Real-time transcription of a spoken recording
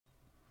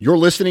You're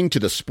listening to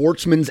the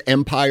Sportsman's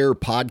Empire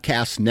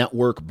Podcast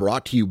Network,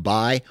 brought to you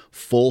by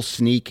Full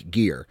Sneak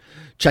Gear.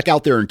 Check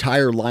out their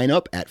entire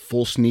lineup at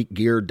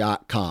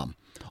fullsneakgear.com.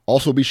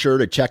 Also be sure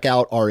to check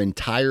out our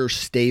entire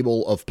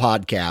stable of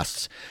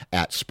podcasts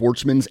at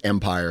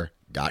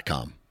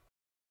sportsmansempire.com.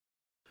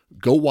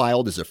 Go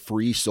Wild is a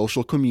free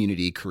social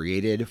community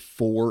created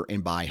for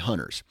and by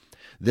hunters.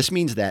 This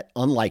means that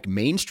unlike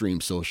mainstream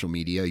social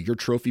media, your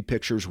trophy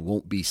pictures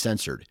won't be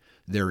censored.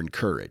 They're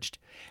encouraged.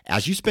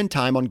 As you spend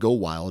time on Go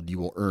Wild, you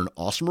will earn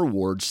awesome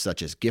rewards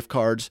such as gift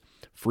cards,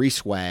 free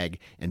swag,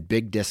 and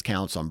big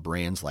discounts on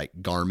brands like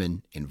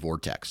Garmin and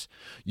Vortex.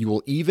 You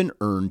will even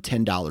earn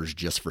 $10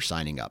 just for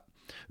signing up.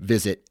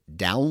 Visit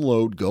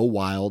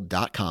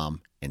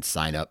downloadgowild.com and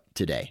sign up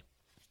today.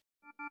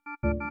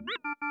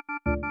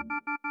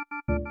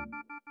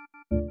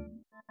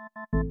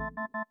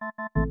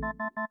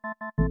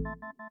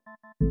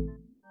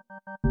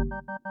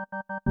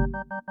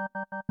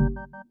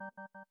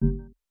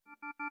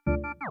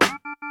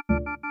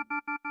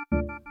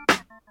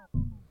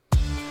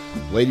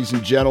 Ladies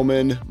and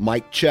gentlemen,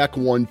 mic check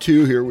 1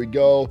 2. Here we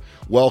go.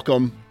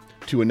 Welcome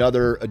to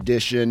another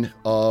edition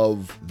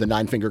of the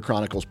Nine Finger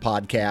Chronicles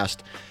podcast.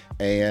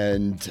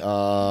 And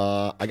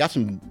I got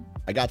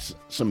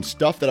some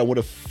stuff that I want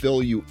to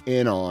fill you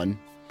in on,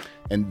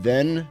 and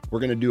then we're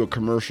going to do a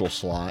commercial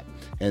slot,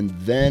 and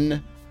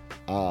then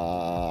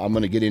I'm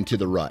going to get into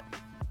the rut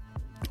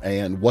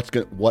and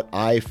what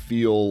I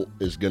feel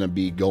is going to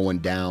be going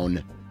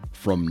down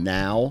from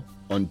now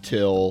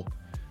until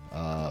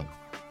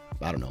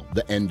I don't know,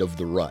 the end of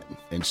the rut.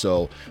 And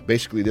so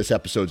basically this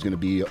episode is going to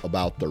be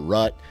about the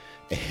rut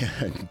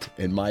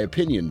and my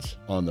opinions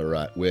on the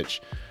rut,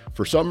 which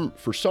for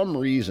some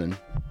reason,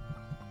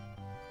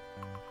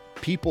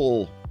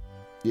 people,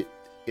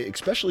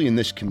 especially in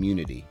this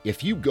community,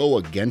 if you go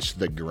against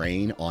the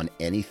grain on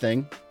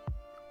anything,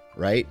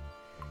 right,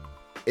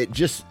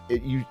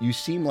 you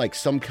seem like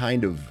some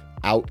kind of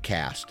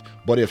outcast.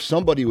 But if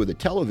somebody with a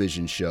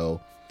television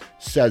show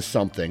says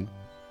something,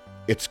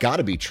 it's got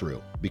to be true,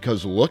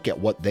 because look at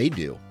what they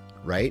do,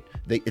 right?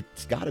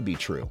 It's got to be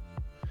true.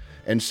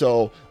 And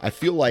so I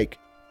feel like,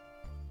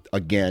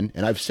 again,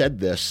 and I've said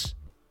this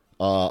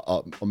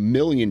a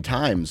million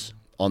times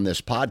on this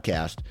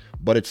podcast,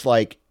 but it's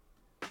like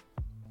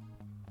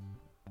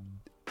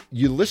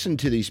you listen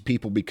to these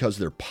people because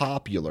they're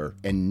popular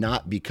and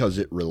not because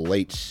it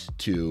relates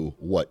to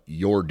what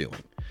you're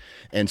doing.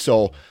 And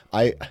so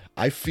I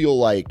feel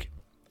like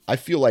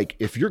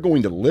if you're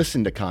going to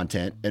listen to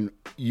content, and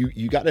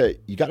you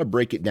gotta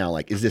break it down,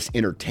 like, is this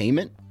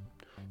entertainment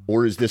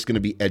or is this going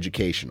to be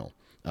educational?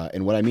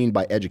 And what I mean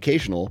by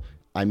educational,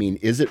 I mean,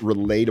 is it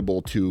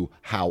relatable to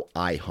how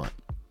I hunt?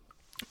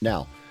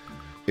 Now,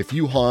 if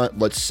you hunt,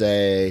 let's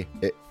say,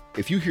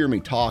 if you hear me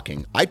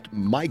talking,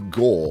 my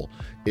goal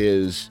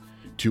is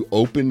to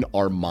open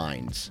our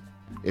minds.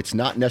 It's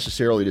not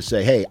necessarily to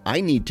say, hey,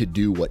 I need to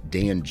do what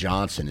Dan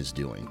Johnson is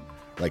doing.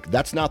 Like,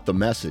 that's not the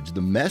message.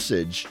 The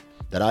message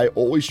that I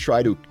always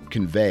try to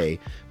convey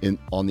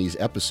on these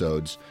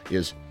episodes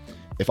is,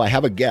 if I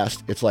have a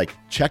guest, it's like,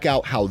 check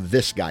out how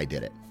this guy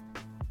did it.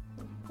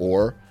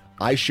 Or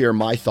I share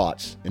my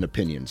thoughts and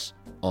opinions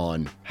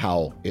on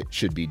how it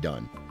should be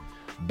done.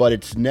 But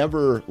it's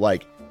never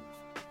like,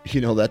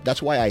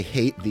 that's why I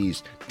hate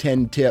these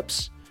 10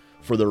 tips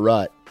for the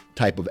rut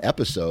type of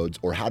episodes,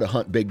 or how to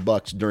hunt big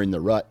bucks during the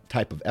rut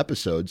type of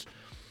episodes.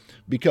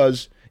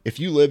 Because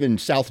if you live in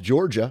South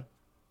Georgia,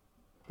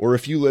 or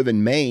if you live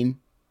in Maine,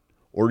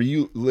 or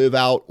you live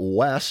out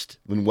west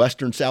in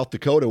western South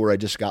Dakota, where I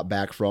just got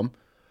back from,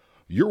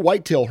 your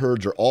whitetail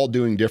herds are all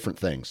doing different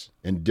things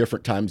in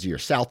different times of year.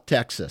 South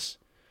Texas,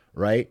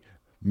 right?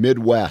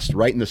 Midwest,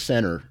 right in the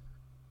center.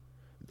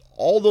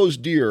 All those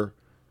deer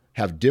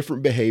have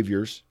different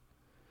behaviors.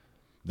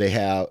 They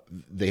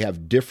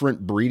have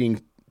different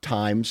breeding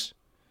times.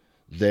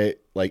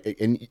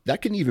 And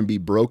that can even be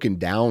broken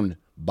down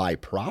by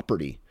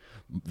property.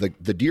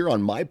 The deer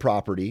on my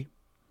property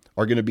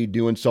are going to be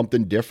doing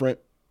something different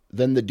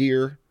than the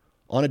deer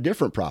on a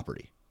different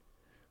property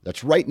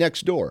that's right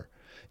next door.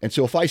 And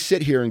so if I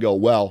sit here and go,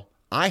 well,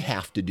 I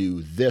have to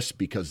do this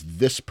because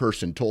this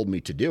person told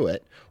me to do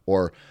it,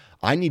 or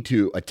I need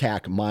to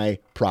attack my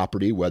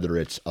property, whether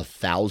it's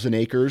 1,000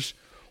 acres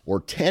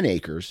or 10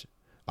 acres,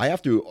 I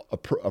have to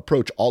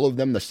approach all of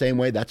them the same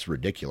way. That's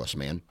ridiculous,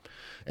 man.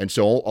 And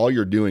so all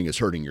you're doing is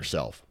hurting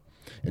yourself.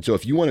 And so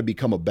if you want to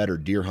become a better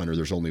deer hunter,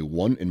 there's only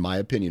one, in my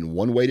opinion,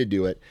 one way to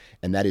do it,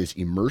 and that is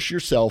immerse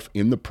yourself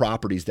in the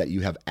properties that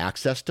you have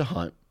access to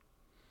hunt,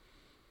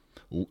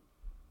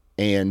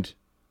 and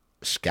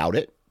scout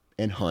it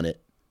and hunt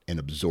it and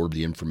absorb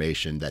the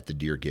information that the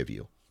deer give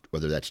you,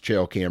 whether that's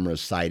trail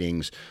cameras,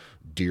 sightings,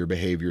 deer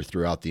behavior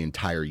throughout the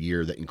entire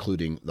year, that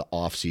including the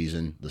off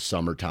season, the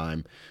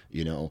summertime.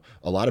 A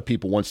lot of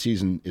people, once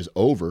season is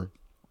over,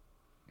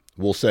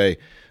 will say,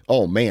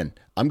 oh man,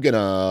 what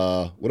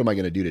am I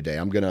going to do today?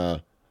 I'm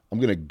going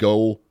to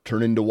go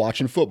turn into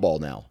watching football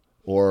now,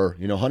 or,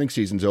 hunting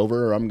season's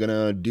over, or I'm going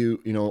to do,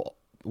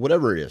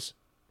 whatever it is.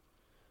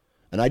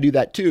 And I do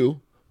that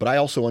too, but I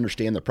also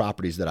understand the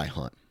properties that I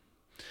hunt.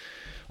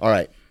 All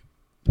right.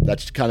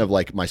 That's kind of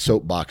like my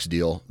soapbox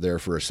deal there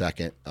for a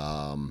second.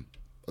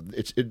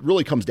 It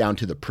really comes down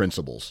to the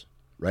principles,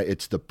 right?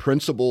 It's the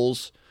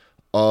principles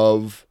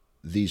of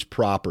these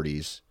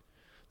properties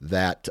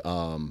that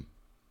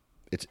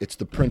it's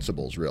the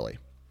principles really.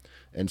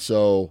 And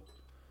so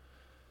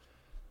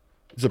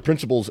the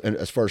principles, and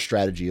as far as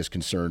strategy is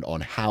concerned, on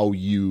how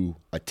you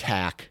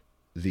attack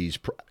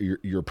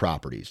your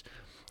properties.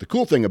 The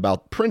cool thing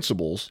about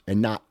principles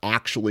and not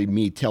actually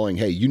me telling,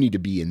 hey, you need to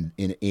be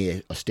in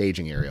a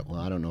staging area. Well,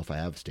 I don't know if I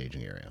have a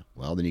staging area.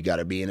 Well, then you got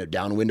to be in a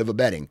downwind of a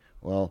bedding.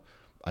 Well,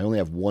 I only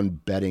have one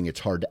bedding. It's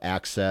hard to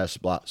access.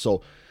 Blah.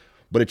 So,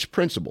 but it's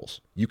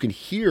principles. You can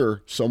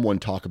hear someone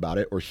talk about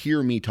it, or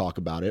hear me talk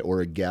about it, or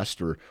a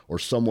guest, or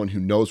someone who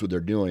knows what they're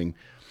doing,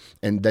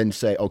 and then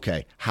say,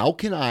 okay, how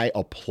can I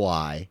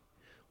apply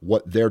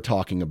what they're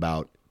talking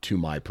about to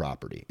my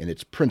property? And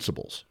it's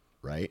principles,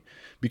 right?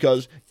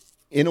 Because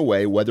in a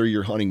way, whether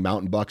you're hunting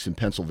mountain bucks in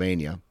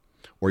Pennsylvania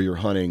or you're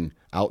hunting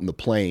out in the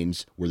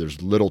plains where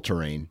there's little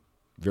terrain,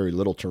 very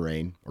little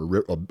terrain,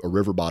 or a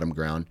river bottom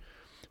ground,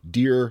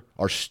 deer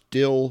are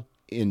still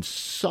in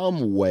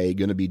some way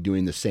going to be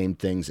doing the same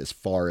things as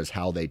far as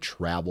how they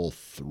travel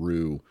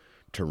through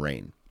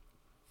terrain.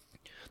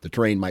 The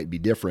terrain might be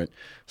different,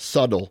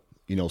 subtle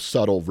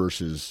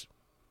versus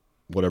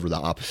whatever the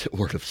opposite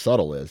word of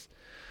subtle is.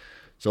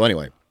 So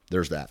anyway,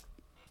 there's that.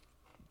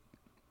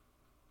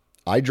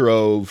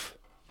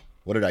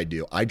 What did I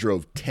do? I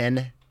drove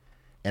 10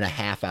 and a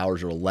half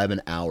hours or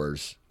 11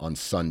 hours on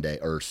Sunday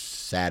or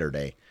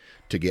Saturday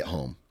to get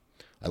home.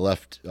 I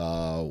left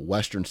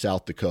western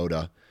South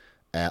Dakota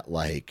at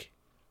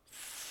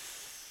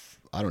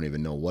I don't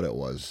even know what it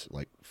was,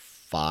 like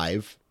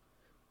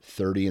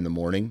 5:30 in the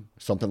morning,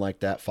 something like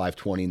that,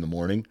 5:20 in the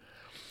morning.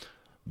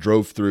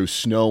 Drove through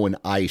snow and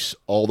ice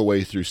all the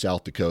way through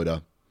South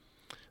Dakota.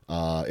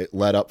 It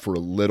let up for a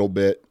little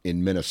bit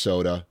in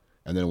Minnesota.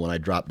 And then when I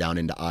dropped down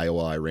into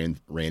Iowa, I ran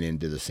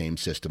into the same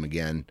system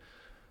again.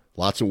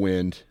 Lots of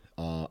wind.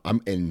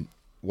 And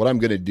what I'm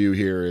going to do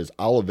here is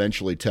I'll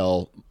eventually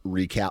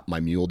recap my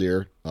mule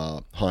deer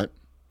hunt.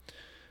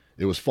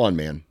 It was fun,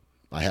 man.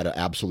 I had an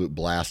absolute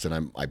blast,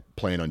 and I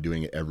plan on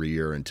doing it every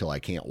year until I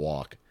can't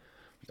walk.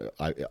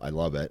 I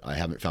love it. I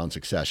haven't found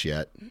success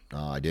yet.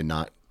 I did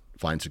not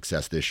find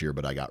success this year,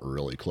 but I got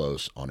really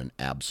close on an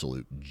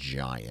absolute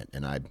giant,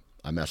 and I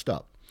messed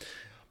up.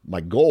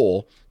 My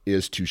goal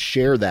is to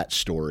share that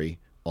story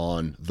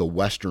on the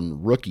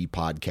Western Rookie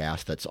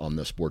podcast that's on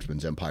the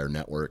Sportsman's Empire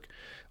Network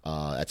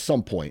at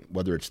some point,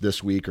 whether it's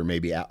this week or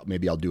maybe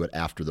I'll do it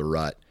after the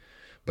rut,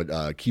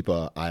 but keep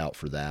an eye out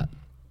for that.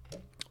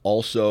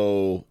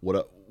 Also,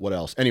 what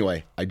else?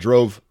 Anyway, I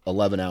drove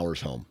 11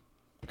 hours home,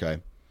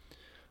 okay?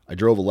 I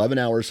drove 11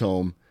 hours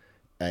home,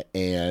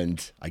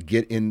 and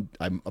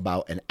I'm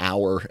about an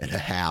hour and a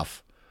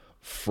half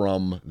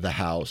from the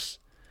house,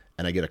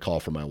 and I get a call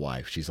from my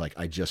wife. She's like,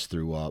 I just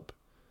threw up,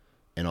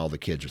 and all the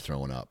kids are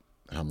throwing up.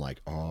 And I'm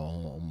like,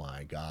 oh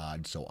my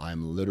God. So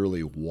I'm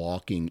literally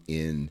walking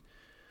in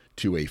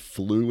to a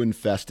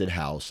flu-infested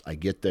house. I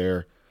get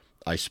there.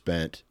 I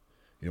spent,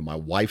 my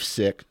wife's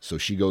sick, so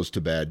she goes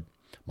to bed.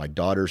 My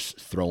daughter's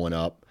throwing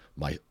up.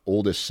 My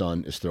oldest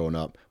son is throwing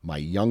up. My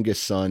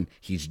youngest son,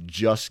 he's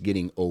just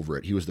getting over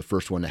it. He was the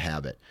first one to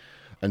have it.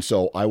 And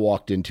so I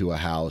walked into a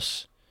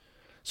house.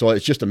 So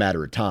it's just a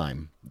matter of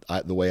time.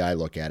 The way I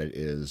look at it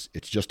is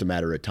it's just a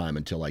matter of time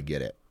until I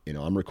get it.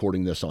 I'm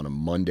recording this on a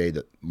Monday,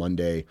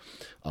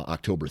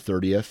 October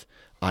 30th.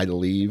 I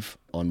leave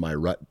on my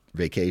rut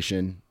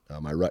vacation,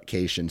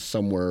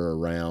 somewhere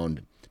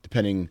around,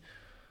 depending.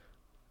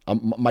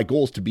 My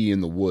goal is to be in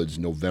the woods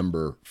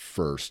November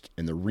 1st.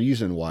 And the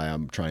reason why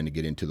I'm trying to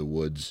get into the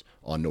woods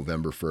on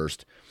November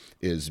 1st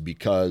is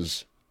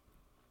because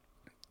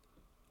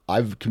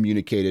I've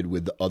communicated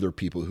with the other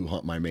people who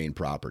hunt my main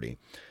property.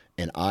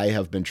 And I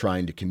have been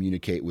trying to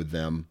communicate with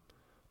them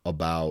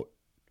about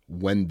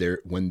when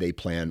they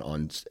plan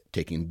on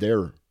taking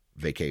their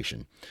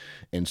vacation.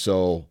 And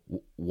so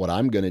what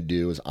I'm going to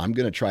do is I'm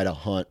going to try to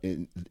hunt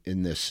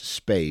in this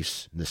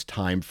space, this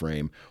time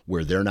frame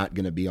where they're not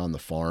going to be on the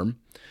farm.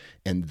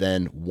 And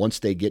then once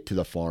they get to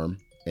the farm,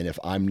 and if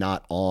I'm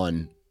not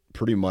on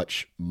pretty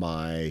much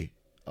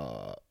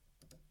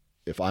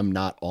if I'm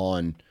not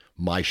on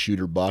my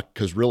shooter buck,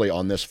 because really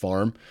on this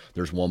farm,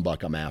 there's one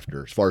buck I'm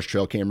after. As far as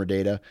trail camera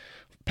data,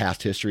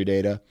 past history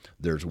data,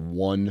 there's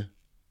one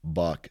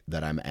buck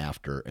that I'm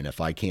after. And if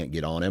I can't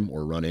get on him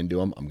or run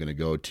into him, I'm going to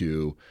go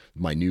to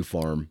my new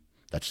farm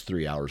that's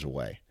 3 hours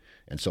away.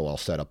 And so I'll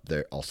set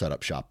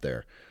up shop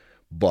there.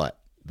 But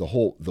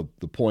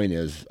the point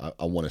is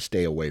I want to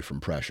stay away from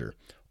pressure.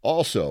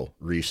 Also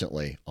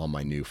recently on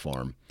my new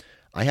farm,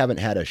 I haven't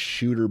had a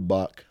shooter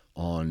buck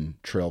on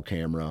trail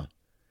camera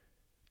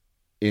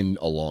in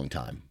a long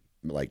time,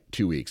 like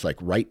 2 weeks. Like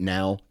right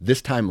now,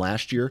 this time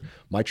last year,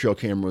 my trail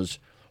cameras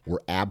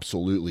were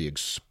absolutely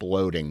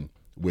exploding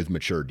with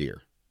mature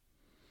deer.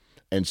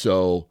 And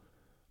so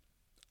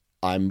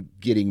I'm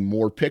getting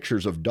more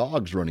pictures of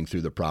dogs running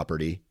through the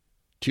property,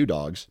 2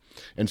 dogs.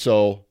 And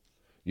so,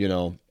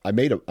 I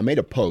made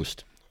a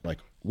post like,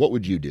 what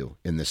would you do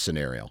in this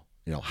scenario?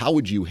 How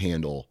would you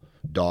handle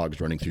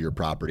dogs running through your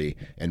property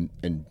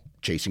and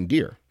chasing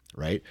deer,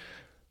 right?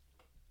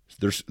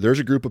 There's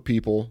a group of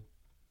people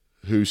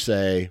who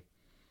say,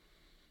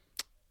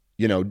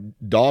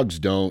 dogs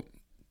don't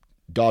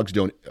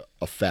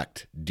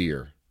affect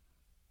deer.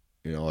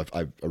 If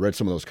I read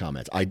some of those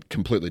comments, I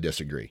completely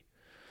disagree.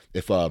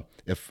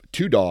 If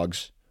two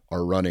dogs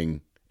are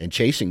running and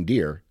chasing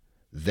deer,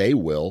 they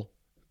will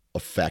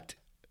affect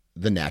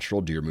the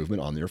natural deer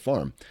movement on their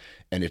farm.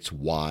 And it's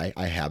why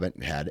I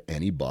haven't had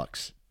any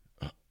bucks,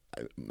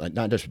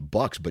 not just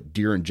bucks, but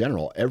deer in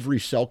general. Every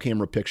cell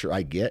camera picture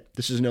I get,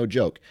 this is no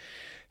joke,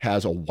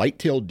 has a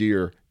white-tailed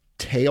deer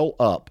tail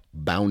up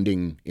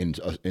bounding in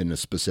a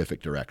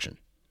specific direction.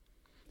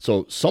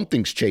 So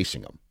something's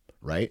chasing them,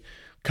 right?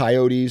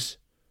 Coyotes,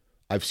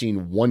 I've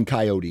seen one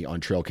coyote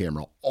on trail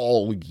camera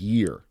all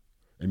year.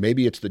 And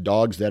maybe it's the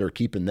dogs that are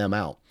keeping them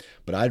out.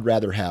 But I'd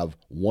rather have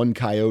one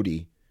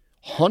coyote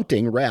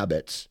hunting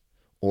rabbits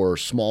or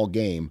small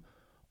game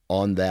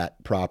on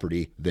that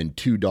property than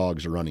two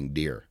dogs running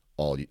deer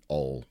all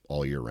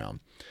year round.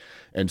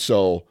 And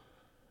so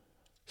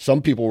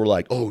some people were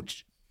like, oh,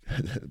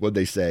 what'd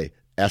they say?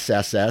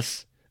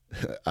 SSS?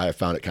 I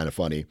found it kind of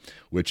funny,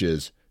 which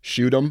is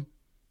shoot them,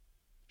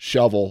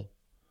 shovel,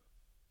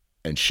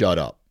 and shut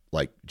up.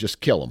 Like,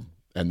 just kill them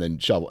and then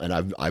shovel.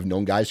 And I've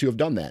known guys who have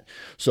done that.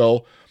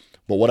 So,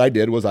 but what I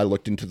did was I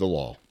looked into the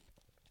law,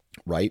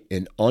 right?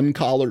 And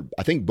uncollared,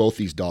 I think both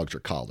these dogs are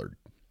collared.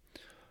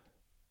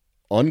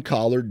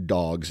 Uncollared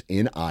dogs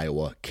in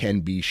Iowa can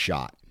be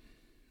shot.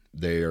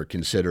 They are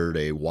considered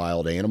a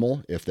wild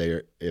animal if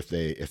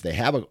they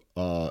have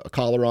a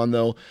collar on,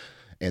 though,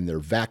 and their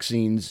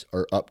vaccines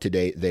are up to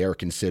date. They are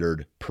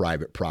considered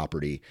private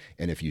property,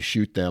 and if you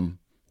shoot them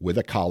with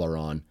a collar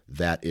on,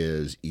 that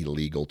is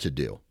illegal to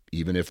do,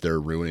 even if they're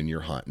ruining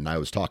your hunt. And I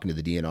was talking to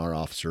the DNR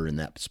officer in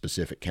that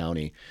specific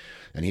county,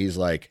 and he's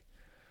like,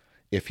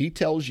 if he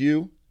tells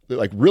you,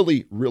 like,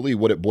 really, really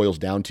what it boils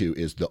down to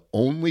is the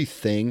only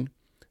thing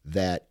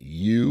that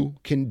you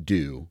can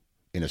do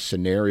in a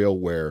scenario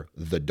where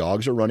the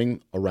dogs are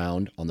running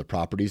around on the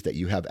properties that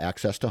you have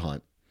access to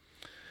hunt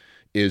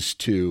is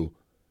to,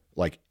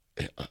 like,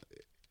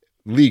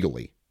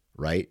 legally,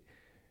 right?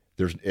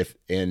 If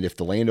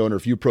the landowner,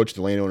 if you approach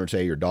the landowner and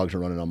say your dogs are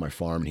running on my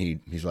farm, and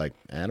he's like,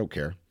 I don't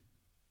care,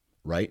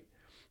 right?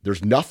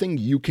 There's nothing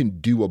you can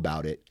do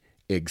about it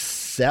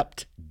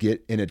except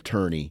get an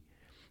attorney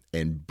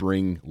and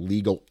bring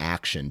legal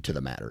action to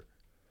the matter.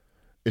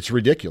 It's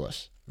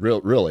ridiculous.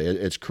 Really,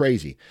 it's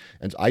crazy.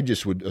 And I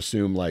just would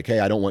assume, like, hey,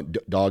 I don't want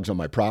dogs on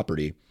my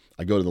property.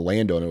 I go to the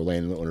landowner,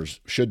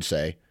 landowners should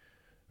say,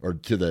 or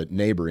to the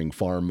neighboring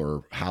farm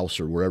or house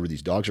or wherever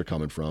these dogs are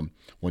coming from,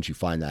 once you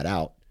find that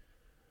out,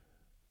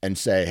 and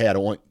say, hey, I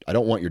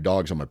don't want your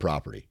dogs on my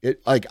property.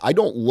 I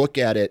don't look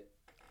at it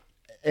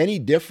any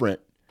different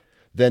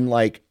than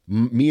like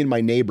me and my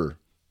neighbor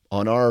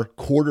on our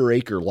 1/4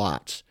 acre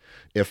lots.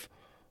 If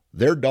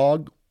their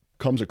dog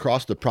comes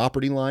across the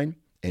property line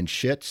and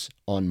shits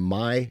on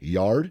my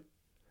yard,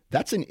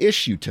 that's an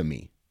issue to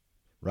me,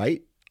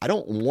 right? I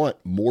don't want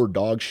more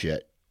dog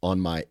shit in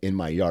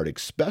my yard,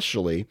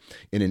 especially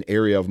in an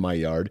area of my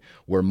yard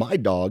where my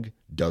dog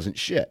doesn't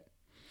shit.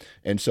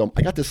 And so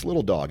I got this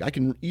little dog. I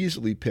can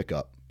easily pick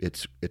up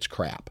its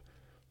crap.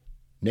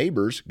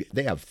 Neighbors,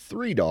 they have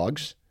 3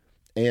 dogs,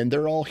 and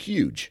they're all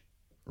huge,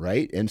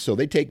 right? And so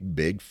they take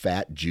big,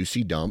 fat,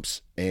 juicy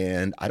dumps,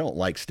 and I don't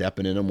like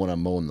stepping in them when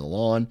I'm mowing the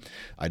lawn.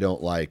 I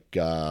don't like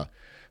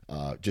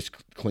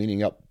just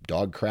cleaning up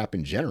dog crap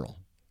in general,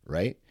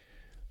 right?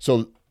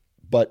 So,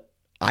 but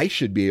I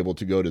should be able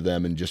to go to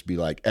them and just be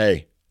like,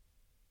 hey,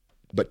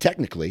 but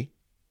technically,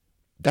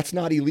 that's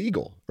not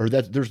illegal, or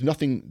that there's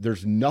nothing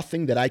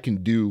that I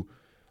can do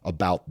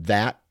about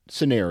that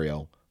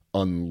scenario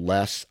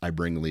unless I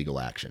bring legal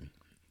action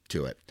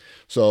to it.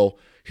 So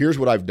here's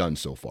what I've done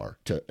so far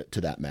to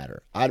that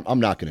matter. I'm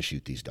not going to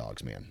shoot these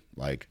dogs, man.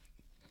 Like,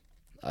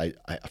 I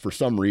for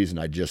some reason,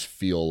 I just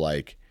feel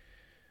like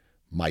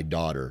my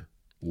daughter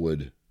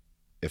would,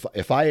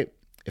 if I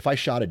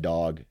shot a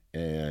dog,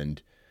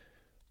 and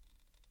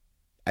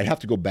I'd have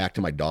to go back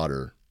to my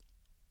daughter,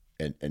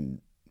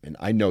 and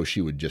I know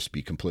she would just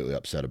be completely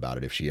upset about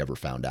it if she ever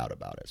found out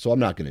about it. So I'm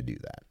not going to do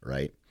that,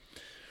 right?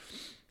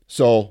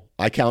 So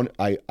I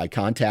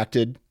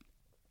contacted.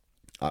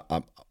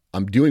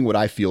 I'm doing what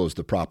I feel is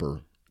the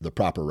proper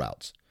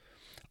routes.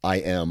 I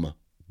am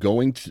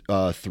going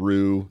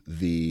through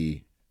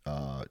the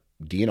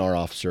DNR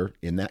officer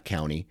in that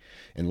county,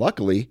 and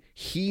luckily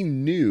he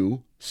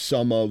knew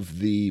some of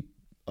the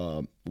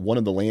one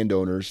of the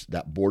landowners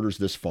that borders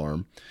this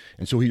farm,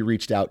 and so he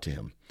reached out to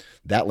him.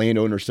 That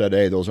landowner said,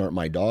 hey, those aren't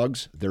my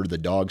dogs, they're the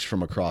dogs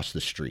from across the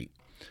street.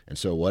 And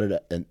so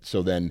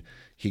then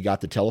he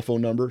got the telephone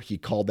number, he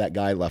called that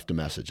guy, left a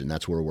message, and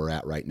that's where we're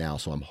at right now.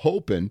 So I'm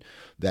hoping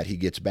that he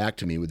gets back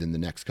to me within the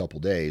next couple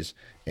days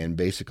and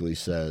basically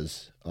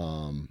says, hey,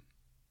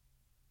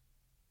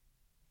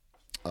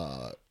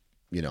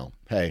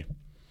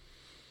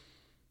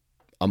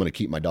 I'm going to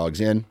keep my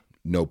dogs in,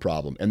 no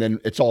problem. And then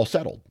it's all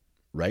settled,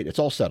 right? It's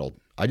all settled.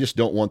 I just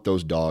don't want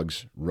those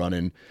dogs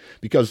running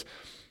because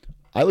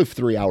I live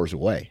 3 hours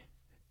away.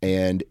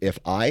 And if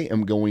I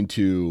am going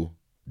to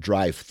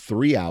drive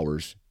 3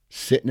 hours,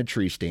 sit in a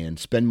tree stand,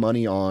 spend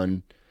money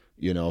on,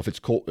 if it's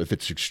cold, if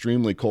it's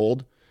extremely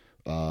cold,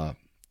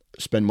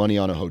 spend money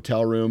on a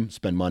hotel room,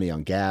 spend money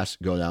on gas,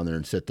 go down there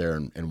and sit there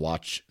and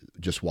watch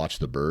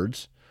the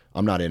birds.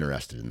 I'm not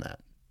interested in that.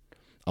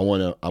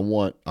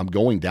 I'm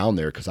going down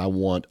there because I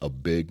want a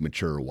big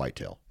mature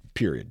whitetail,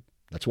 period.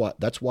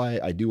 That's why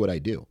I do what I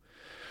do.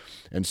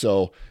 And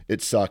so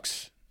it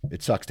sucks.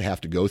 It sucks to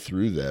have to go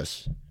through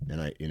this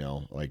and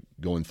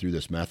going through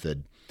this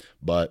method,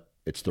 but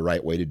it's the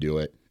right way to do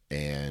it.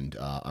 And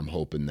I'm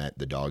hoping that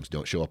the dogs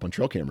don't show up on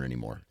trail camera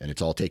anymore, and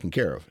it's all taken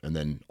care of, and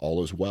then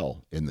all is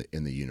well in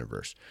the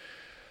universe.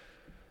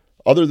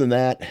 Other than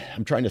that,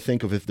 I'm trying to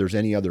think of if there's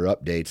any other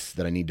updates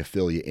that I need to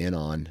fill you in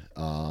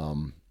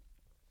on.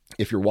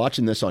 If you're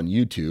watching this on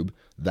YouTube,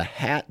 the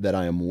hat that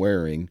I am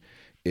wearing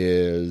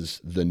is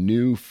the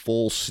new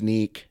full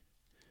sneak.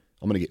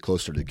 I'm going to get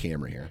closer to the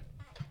camera here.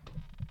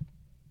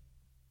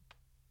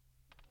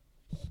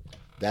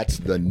 That's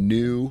the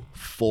new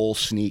full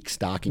sneak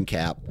stocking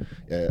cap.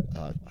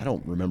 I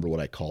don't remember what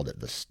I called it.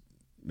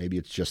 Maybe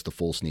it's just the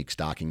full sneak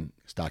stocking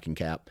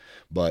cap,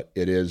 but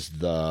it's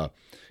the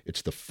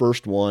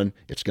first one.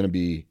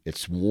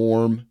 It's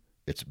warm.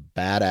 It's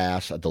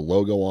badass. The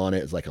logo on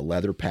it is like a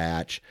leather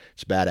patch.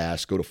 It's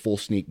badass. Go to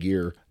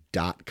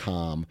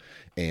fullsneakgear.com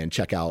and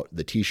check out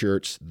the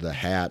t-shirts, the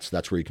hats.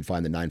 That's where you can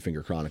find the Nine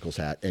Finger Chronicles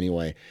hat.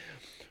 Anyway,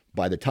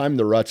 by the time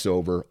the rut's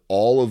over,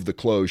 all of the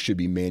clothes should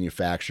be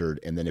manufactured.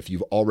 And then if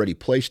you've already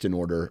placed an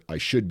order, I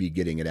should be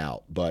getting it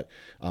out. But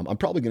I'm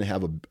probably going to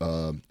have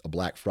a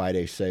Black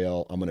Friday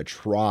sale. I'm going to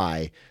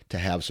try to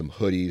have some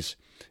hoodies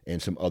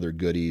and some other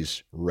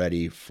goodies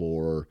ready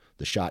for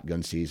the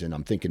shotgun season.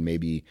 I'm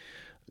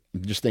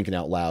just thinking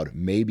out loud,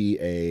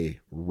 maybe a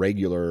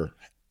regular,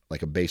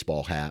 like a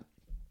baseball hat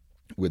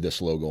with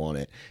this logo on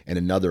it, and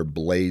another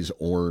blaze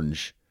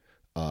orange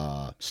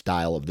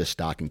style of this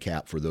stocking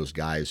cap for those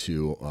guys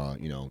who,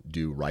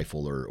 do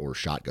rifle or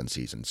shotgun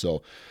season.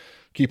 So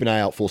keep an eye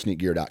out,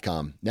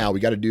 fullsneakgear.com. Now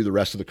we got to do the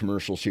rest of the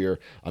commercials here.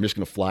 I'm just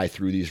going to fly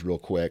through these real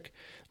quick.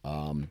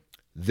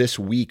 This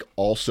week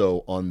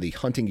also on the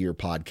Hunting Gear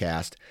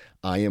podcast,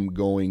 I am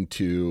going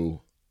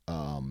to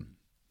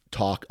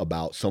talk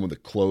about some of the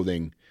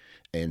clothing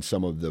and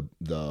some of the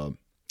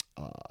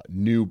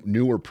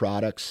newer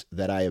products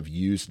that I have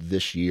used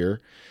this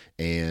year,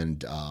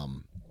 and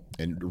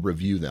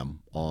review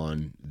them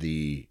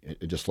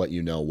just let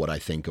you know what I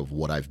think of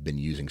what I've been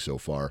using so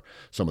far,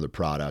 some of the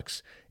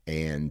products,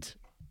 and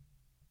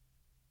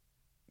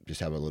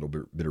just have a little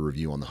bit of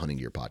review on the Hunting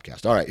Gear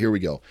podcast. All right, here we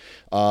go.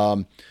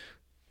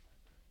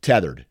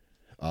 Tethered.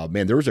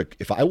 Man,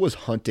 if I was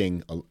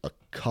hunting a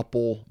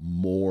couple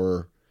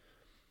more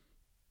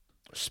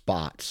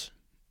spots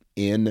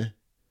in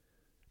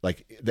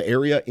like the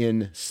area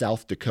in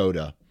South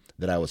Dakota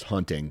that I was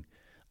hunting,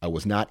 I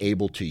was not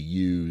able to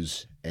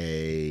use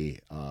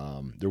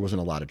there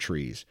wasn't a lot of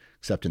trees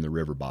except in the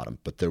river bottom,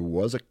 but there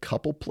was a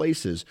couple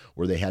places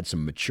where they had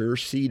some mature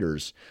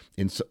cedars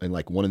in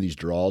like one of these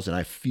draws. And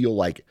I feel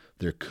like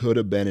there could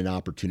have been an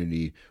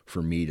opportunity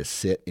for me to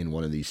sit in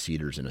one of these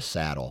cedars in a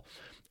saddle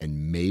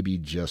and maybe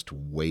just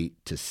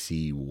wait to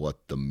see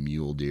what the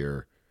mule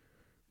deer,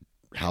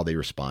 how they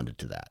responded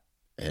to that.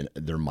 And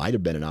there might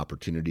have been an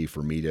opportunity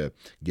for me to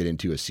get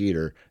into a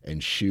cedar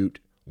and shoot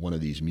one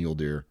of these mule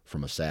deer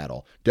from a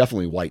saddle.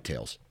 Definitely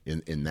whitetails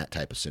in that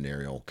type of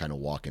scenario, kind of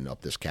walking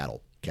up this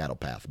cattle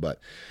path. But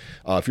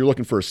if you're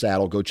looking for a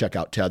saddle, go check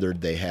out Tethered.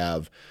 They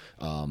have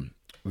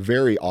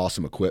very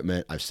awesome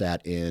equipment. I've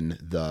sat in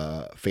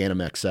the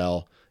Phantom XL,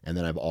 and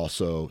then I've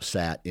also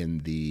sat in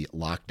the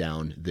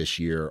Lockdown this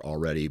year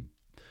already.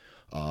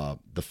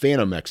 The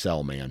Phantom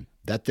XL, man,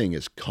 that thing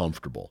is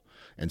comfortable.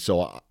 And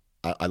so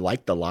I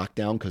like the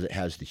Lockdown because it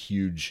has the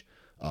huge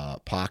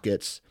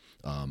pockets,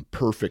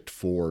 perfect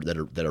for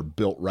that are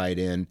built right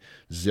in,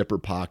 zipper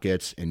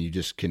pockets, and you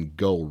just can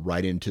go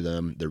right into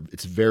them.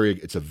 It's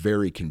a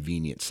very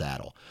convenient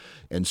saddle.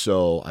 And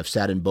so I've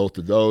sat in both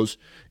of those,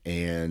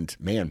 and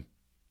man,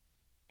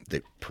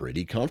 they're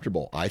pretty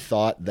comfortable. I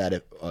thought that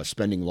if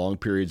spending long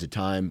periods of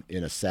time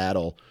in a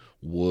saddle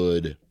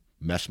would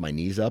mess my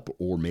knees up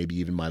or maybe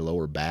even my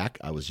lower back.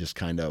 I was just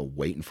kind of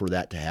waiting for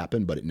that to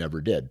happen, but it never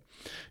did.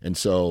 And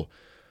so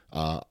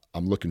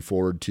I'm looking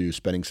forward to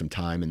spending some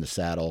time in the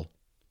saddle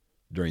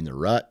during the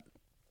rut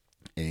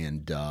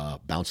and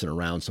bouncing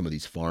around some of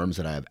these farms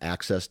that I have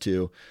access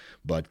to,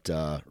 but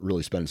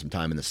really spending some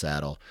time in the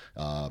saddle.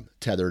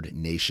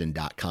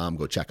 Tetherednation.com,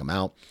 go check them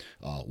out.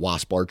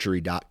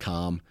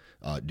 Wasparchery.com.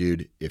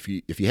 Dude, if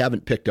you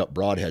haven't picked up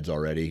broadheads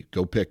already,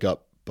 go pick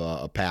up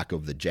a pack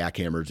of the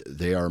jackhammers.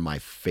 They are my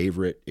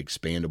favorite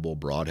expandable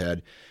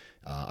broadhead.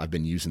 I've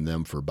been using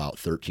them for about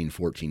 13,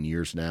 14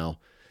 years now.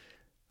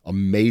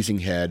 Amazing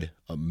head,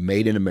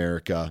 made in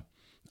America.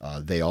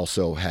 They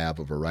also have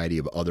a variety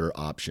of other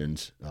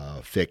options,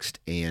 fixed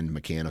and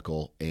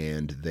mechanical,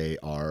 and they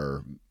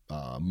are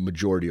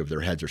majority of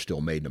their heads are still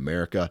made in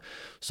America.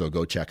 So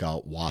go check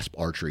out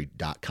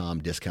wasparchery.com,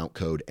 discount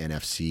code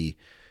NFC20,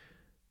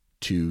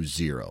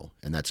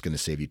 and that's going to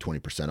save you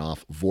 20%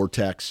 off.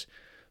 Vortex,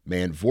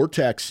 man,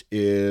 Vortex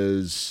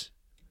is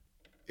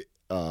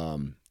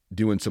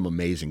doing some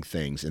amazing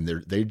things, and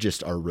they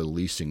just are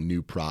releasing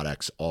new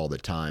products all the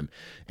time.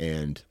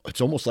 And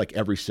it's almost like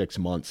every 6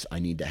 months I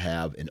need to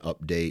have an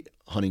update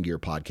hunting gear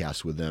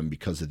podcast with them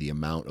because of the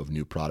amount of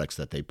new products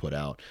that they put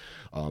out.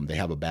 They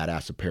have a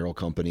badass apparel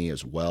company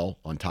as well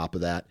on top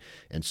of that.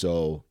 And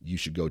so you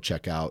should go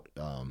check out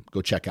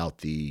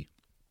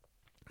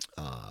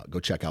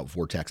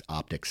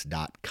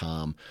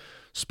vortexoptics.com.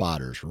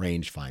 Spotters,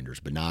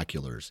 rangefinders,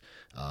 binoculars.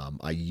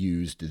 I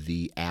used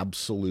the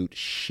absolute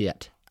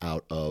shit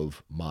out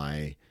of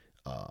my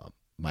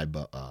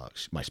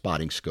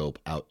spotting scope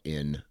out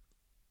in,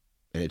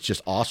 and it's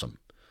just awesome.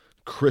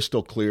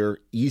 Crystal clear,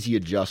 easy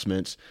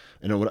adjustments,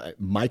 and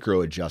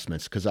micro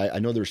adjustments, because I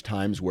know there's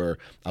times where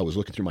I was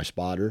looking through my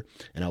spotter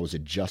and I was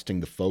adjusting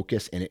the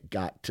focus, and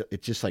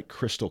it's just like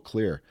crystal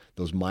clear.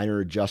 Those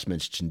minor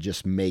adjustments can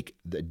just make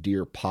the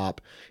deer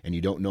pop, and you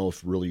don't know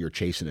if really you're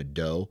chasing a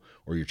doe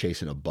or you're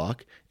chasing a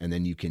buck, and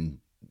then you can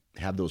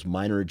have those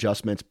minor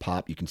adjustments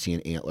pop. You can see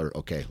an antler.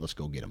 Okay, let's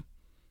go get him.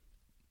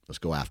 Let's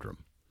go after him.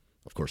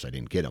 Of course, I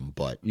didn't get him,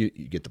 but you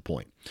get the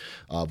point.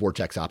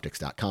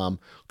 Vortexoptics.com,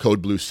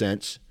 code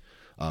BlueSense.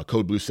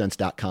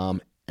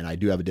 CodeBlueSense.com, and I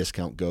do have a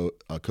discount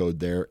code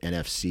there,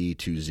 N.F.C.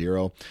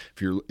 20.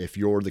 If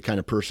you're the kind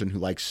of person who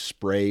likes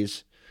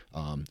sprays,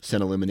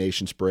 scent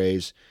elimination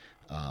sprays,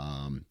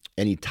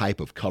 any type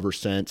of cover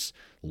scents,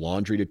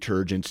 laundry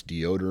detergents,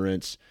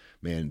 deodorants,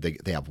 man,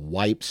 they have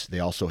wipes. They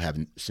also have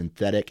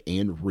synthetic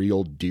and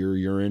real deer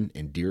urine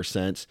and deer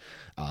scents.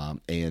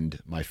 And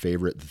my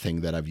favorite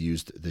thing that I've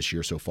used this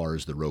year so far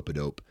is the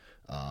Rope-A-Dope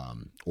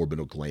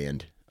orbital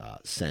gland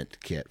scent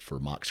kit for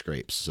mock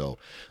scrapes. So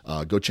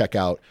go check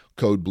out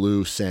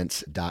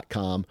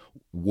codebluesense.com.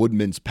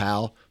 Woodman's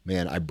Pal,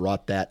 man,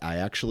 I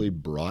actually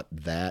brought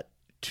that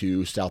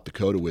to South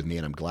Dakota with me,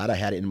 and I'm glad I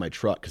had it in my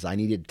truck because I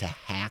needed to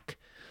hack.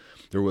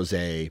 There was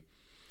a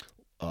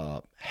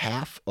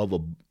half of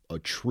a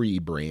tree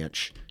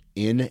branch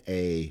in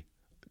a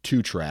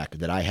 2-track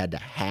that I had to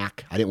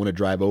hack. I didn't want to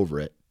drive over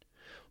it.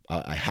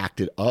 I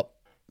hacked it up,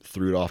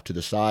 threw it off to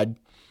the side,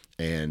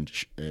 and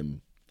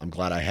I'm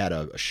glad I had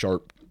a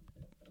sharp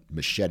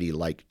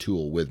machete-like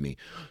tool with me.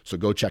 So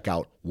go check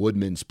out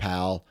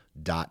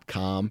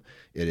woodmanspal.com.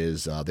 It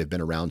is they've been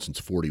around since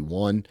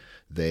 41.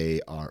 They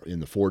are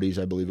in the 40s,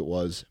 I believe it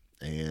was,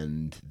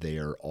 and they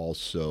are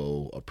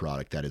also a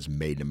product that is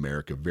made in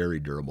America, very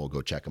durable.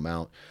 Go check them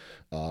out.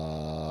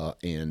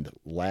 And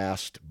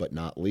last but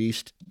not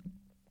least,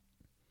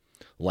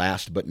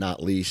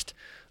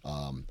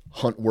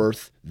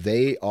 Huntworth,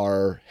 they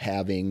are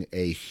having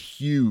a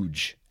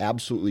huge,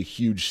 absolutely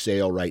huge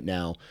sale right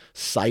now,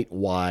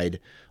 site-wide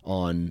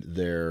on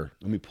their,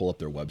 let me pull up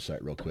their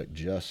website real quick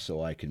just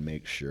so I can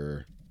make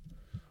sure.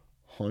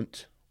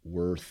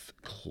 Huntworth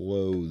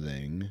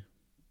Clothing.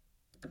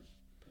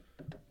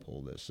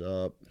 Pull this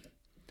up.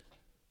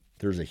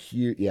 There's a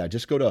huge,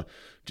 just go to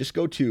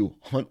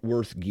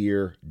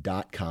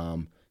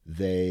huntworthgear.com.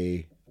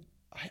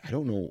 I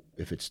don't know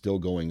if it's still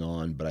going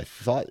on, but I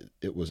thought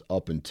it was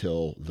up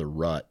until the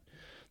rut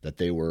that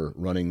they were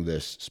running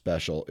this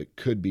special. It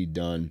could be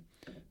done.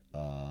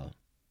 Here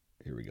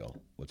we go.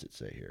 What's it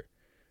say here?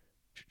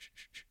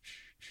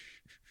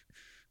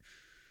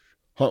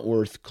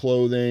 Huntworth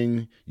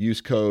Clothing.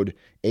 Use code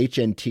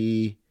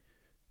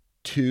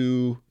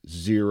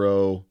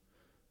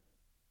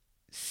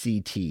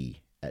HNT20CT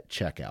at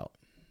checkout.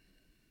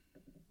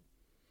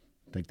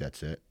 I think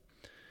that's it.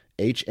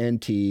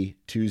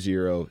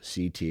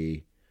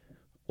 HNT20CT,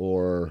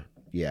 or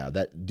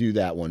do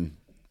that one.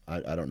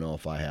 I don't know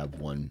if I have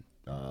one,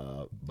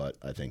 but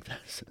I think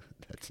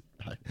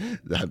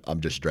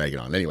I'm just dragging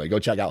on. Anyway, go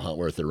check out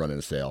Huntworth. They're running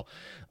a sale.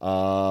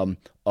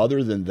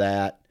 Other than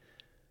that,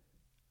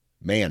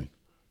 man,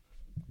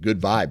 good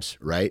vibes,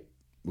 right?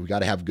 We've got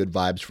to have good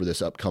vibes for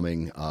this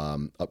upcoming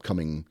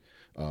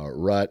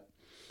rut.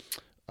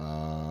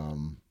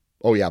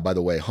 Oh yeah, by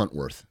the way,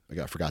 Huntworth.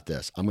 I forgot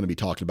this. I'm going to be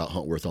talking about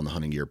Huntworth on the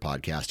Hunting Gear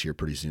podcast here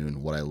pretty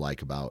soon. What I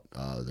like about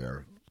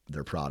their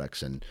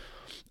products and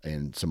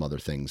some other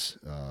things,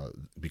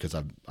 because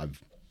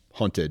I've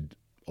hunted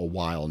a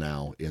while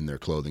now in their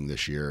clothing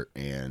this year,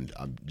 and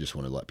I just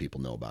want to let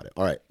people know about it.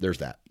 All right, there's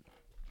that.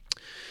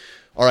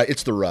 All right,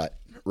 it's the rut,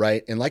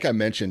 right? And like I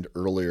mentioned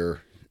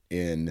earlier,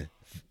 in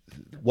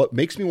what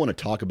makes me want to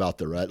talk about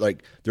the rut,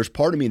 like there's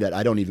part of me that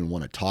I don't even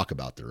want to talk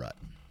about the rut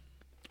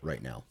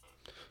right now,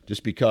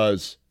 just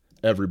because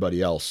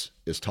everybody else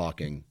is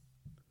talking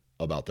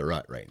about the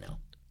rut right now.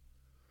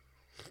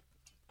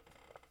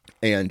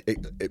 And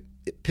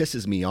it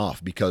pisses me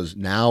off, because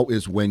now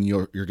is when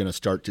you're going to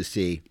start to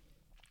see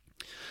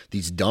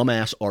these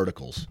dumbass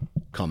articles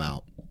come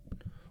out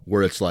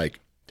where it's like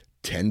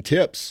 10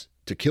 tips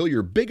to kill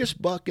your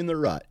biggest buck in the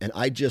rut. And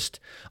I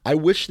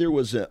wish there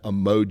was an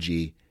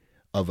emoji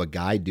of a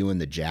guy doing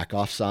the jack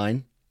off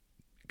sign,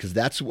 Because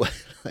that's what,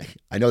 like,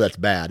 I know that's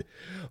bad,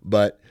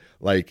 but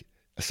like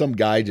some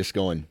guy just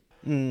going,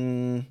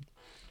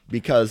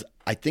 because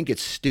I think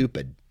it's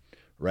stupid,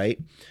 right?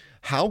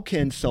 How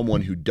can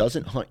someone who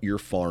doesn't hunt your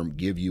farm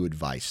give you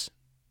advice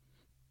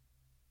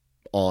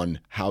on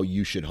how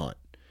you should hunt?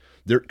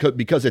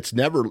 Because it's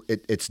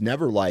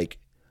never like,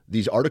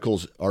 these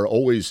articles are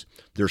always,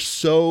 they're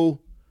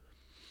so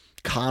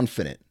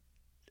confident.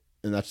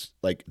 And that's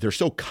like, they're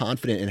so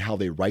confident in how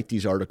they write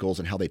these articles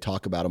and how they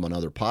talk about them on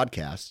other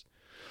podcasts,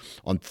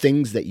 on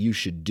things that you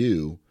should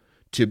do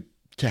to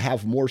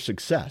have more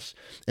success.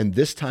 And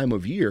this time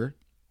of year,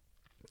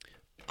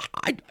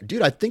 I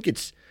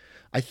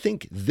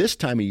think this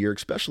time of year,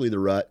 especially the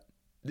rut,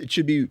 it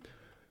should be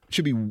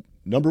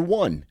number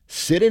one,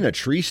 sit in a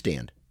tree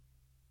stand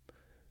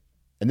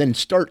and then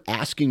start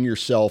asking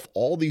yourself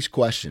all these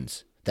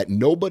questions that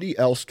nobody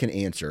else can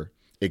answer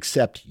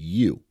except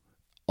you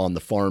on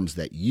the farms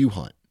that you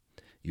hunt,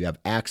 you have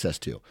access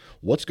to.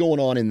 What's going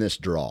on in this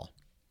draw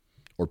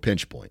or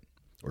pinch point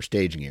or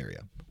staging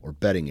area or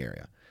bedding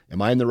area?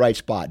 Am I in the right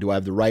spot? Do I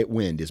have the right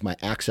wind? Is my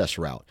access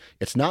route?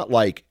 It's not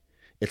like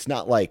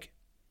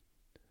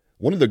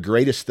one of the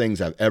greatest things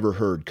I've ever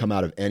heard come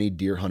out of any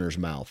deer hunter's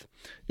mouth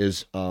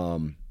is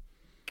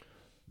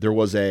there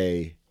was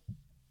a,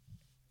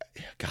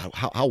 God,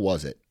 how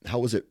was it? How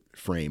was it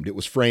framed? It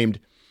was framed,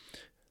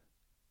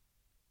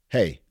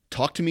 hey,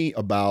 talk to me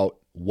about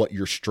what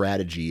your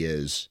strategy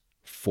is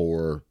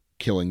for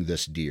killing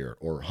this deer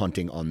or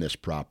hunting on this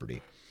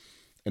property.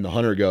 And the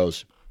hunter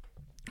goes,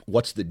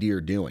 what's the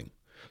deer doing?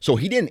 So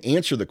he didn't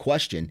answer the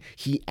question.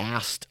 He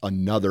asked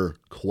another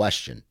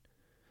question.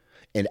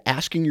 And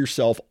asking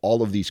yourself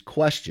all of these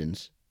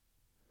questions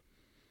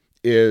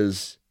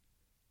is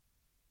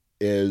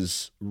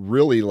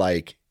really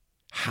like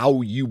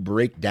how you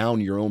break down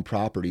your own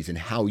properties and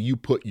how you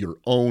put your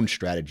own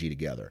strategy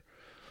together.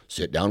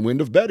 Sit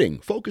downwind of bedding,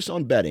 focus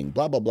on bedding,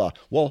 blah, blah, blah.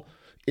 Well,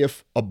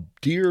 if a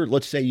deer,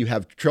 let's say you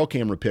have trail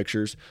camera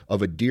pictures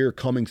of a deer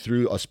coming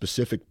through a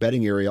specific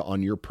bedding area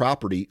on your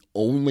property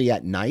only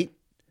at night,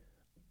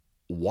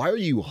 why are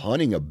you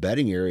hunting a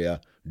bedding area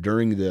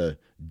during the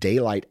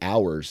daylight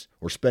hours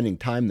or spending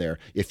time there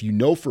if you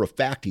know for a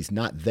fact he's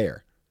not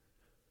there,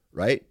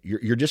 right?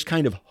 You're just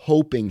kind of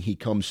hoping he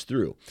comes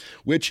through,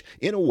 which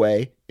in a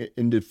way,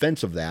 in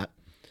defense of that,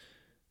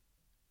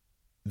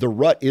 the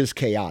rut is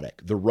chaotic.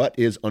 The rut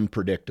is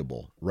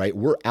unpredictable, right?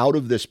 We're out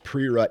of this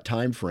pre-rut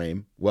time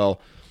frame. Well,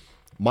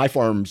 my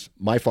farms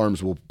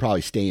will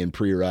probably stay in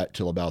pre-rut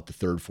till about the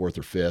 3rd, 4th,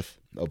 or 5th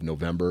of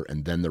November,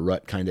 and then the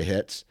rut kind of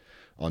hits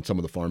on some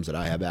of the farms that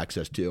I have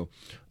access to.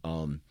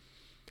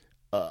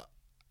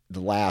 The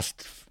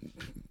last,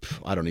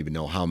 I don't even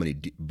know how many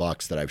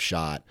bucks that I've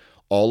shot,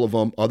 all of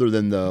them, other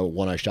than the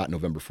one I shot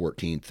November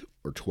 14th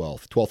or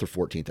 12th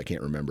or 14th, I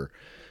can't remember.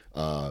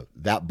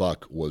 That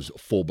buck was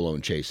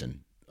full-blown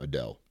chasing a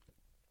doe.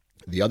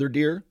 The other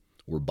deer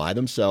were by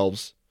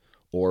themselves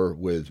or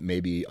with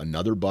maybe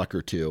another buck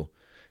or two,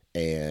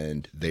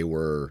 and they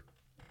were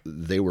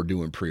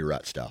doing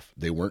pre-rut stuff.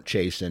 They weren't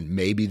chasing.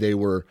 Maybe they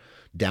were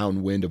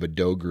downwind of a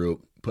doe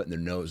group, putting their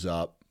nose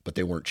up, but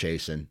they weren't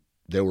chasing.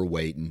 They were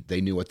waiting.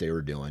 They knew what they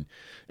were doing.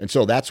 And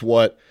so that's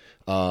what,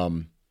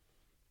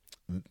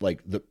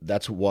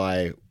 that's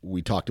why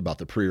we talked about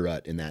the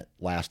pre-rut in that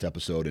last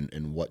episode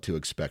and what to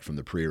expect from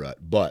the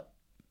pre-rut. But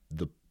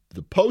the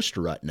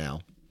post-rut now,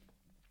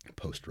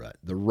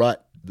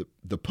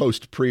 the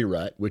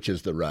post-pre-rut, which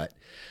is the rut,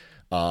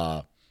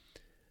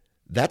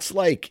 that's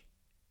like,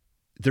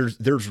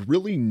 there's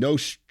really no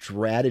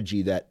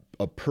strategy that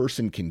a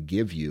person can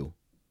give you.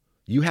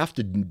 You have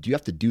to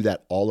do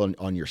that all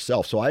on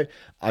yourself. So I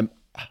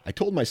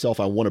told myself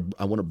I want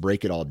to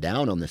break it all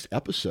down on this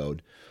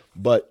episode,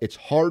 but it's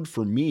hard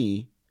for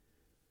me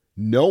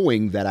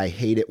knowing that I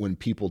hate it when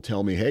people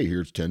tell me, hey,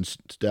 here's 10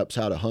 steps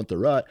how to hunt the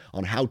rut,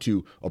 on how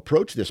to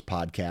approach this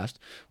podcast,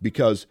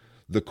 because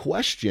the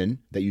question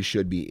that you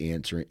should be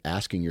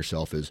asking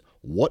yourself is,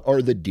 what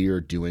are the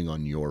deer doing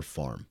on your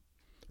farm,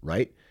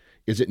 right?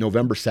 Is it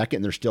November 2nd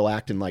and they're still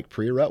acting like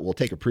pre-rut? We'll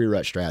take a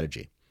pre-rut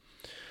strategy.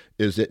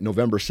 Is it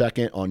November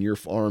 2nd on your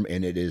farm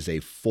and it is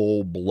a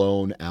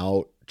full-blown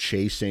out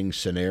chasing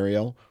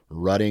scenario,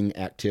 rutting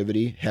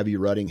activity, heavy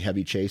rutting,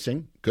 heavy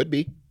chasing? Could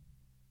be.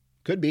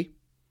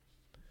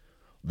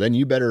 Then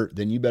you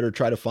better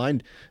try to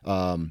find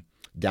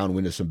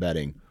downwind of some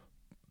bedding,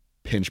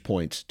 pinch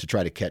points to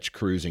try to catch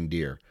cruising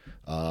deer,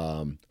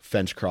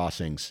 fence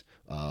crossings,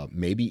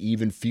 maybe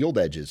even field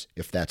edges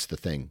if that's the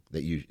thing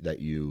that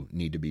you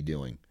need to be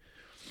doing.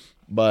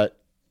 But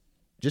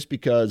just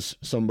because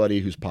somebody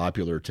who's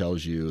popular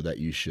tells you that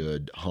you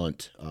should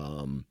hunt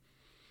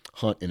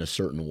in a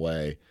certain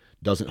way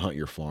doesn't hunt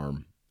your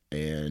farm.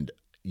 And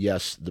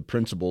yes, the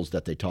principles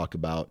that they talk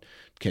about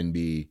can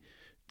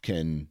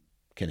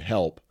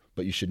help,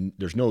 but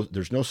there's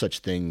no such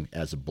thing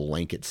as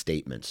blanket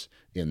statements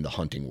in the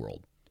hunting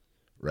world,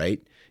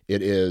 right?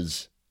 It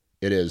is,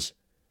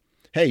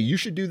 hey, you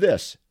should do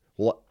this.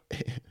 Well,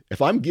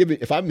 if I'm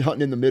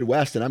hunting in the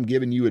Midwest and I'm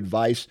giving you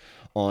advice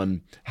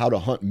on how to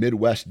hunt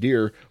Midwest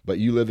deer, but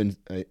you live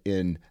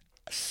in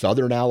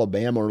Southern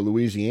Alabama or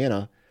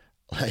Louisiana,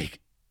 like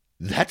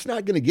that's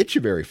not going to get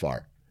you very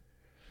far.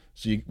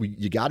 So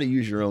you got to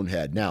use your own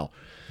head. Now,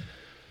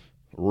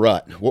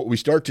 rut, what we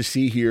start to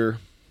see here,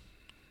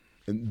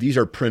 and these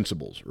are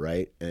principles,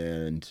 right?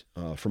 And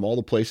from all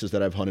the places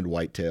that I've hunted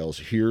whitetails,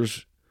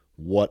 here's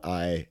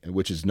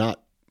which is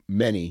not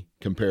many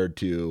compared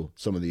to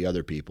some of the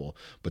other people,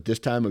 but this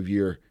time of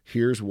year,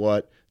 here's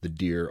what the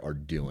deer are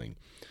doing.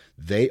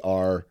 They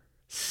are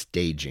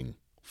staging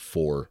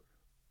for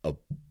a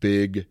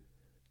big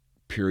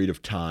period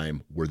of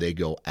time where they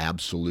go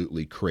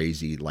absolutely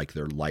crazy, like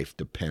their life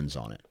depends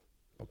on it.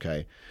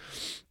 Okay.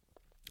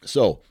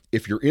 So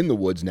if you're in the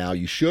woods now,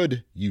 you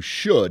should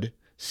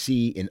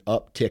see an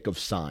uptick of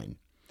sign.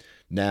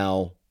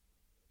 Now,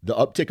 the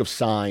uptick of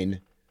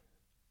sign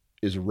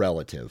is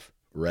relative,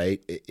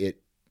 right?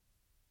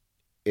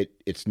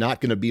 It's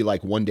not going to be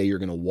like one day you're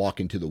going to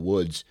walk into the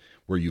woods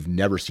where you've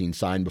never seen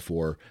sign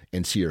before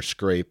and see a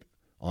scrape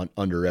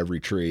under every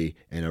tree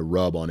and a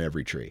rub on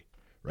every tree,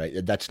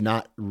 right? That's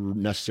not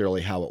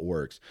necessarily how it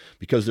works,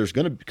 because there's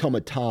going to come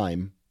a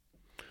time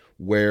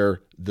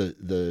where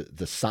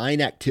the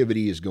sign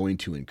activity is going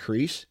to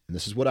increase, and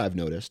this is what I've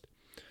noticed.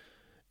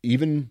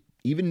 Even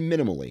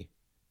minimally,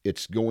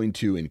 it's going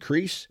to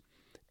increase,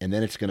 and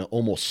then it's going to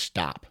almost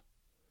stop.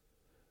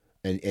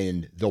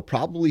 And they'll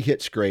probably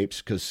hit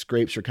scrapes, because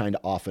scrapes are kind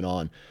of off and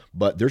on.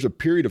 But there's a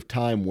period of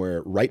time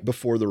where right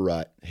before the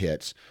rut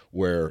hits,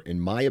 where, in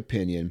my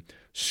opinion,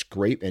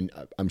 scrape, and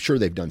I'm sure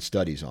they've done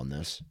studies on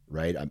this,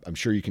 right? I'm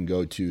sure you can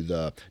go to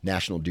the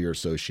National Deer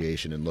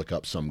Association and look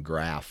up some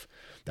graph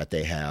that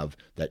they have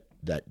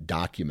that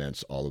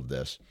documents all of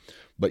this.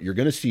 But you're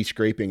going to see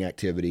scraping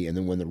activity, and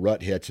then when the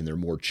rut hits and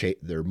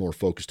they're more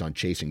focused on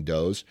chasing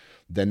does,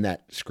 then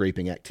that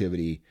scraping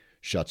activity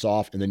shuts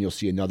off, and then you'll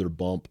see another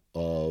bump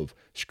of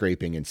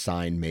scraping and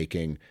sign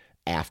making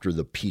after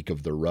the peak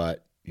of the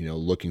rut,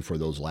 looking for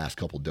those last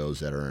couple does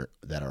that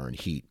are in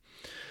heat.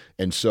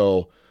 And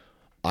so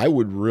I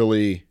would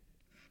really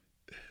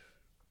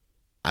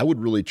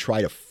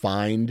try to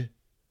find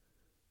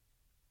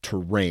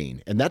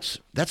terrain. And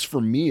that's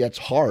for me, that's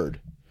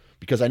hard,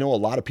 because I know a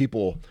lot of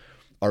people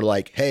are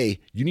like, hey,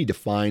 you need to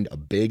find a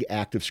big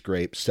active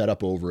scrape, set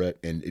up over it,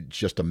 and it's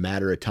just a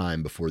matter of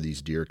time before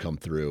these deer come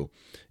through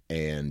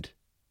and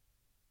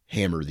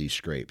hammer these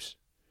scrapes.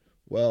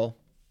 Well,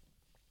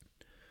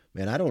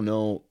 man, I don't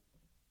know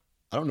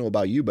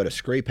about you, but a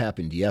scrape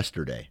happened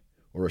yesterday,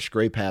 or a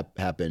scrape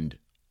happened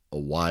a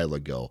while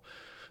ago.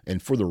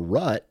 And for the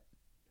rut,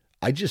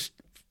 I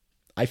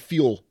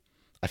feel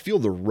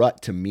the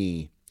rut to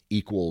me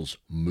equals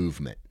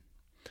movement.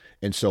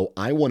 And so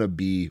I want to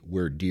be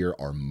where deer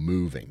are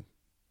moving,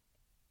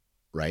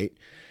 right?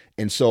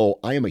 And so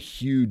I am a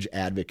huge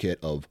advocate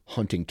of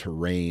hunting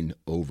terrain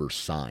over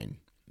sign.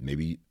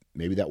 Maybe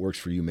that works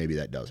for you, maybe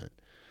that doesn't.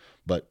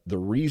 But the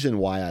reason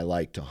why I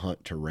like to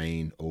hunt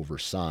terrain over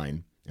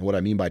sign, and what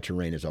I mean by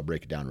terrain is, I'll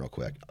break it down real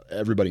quick.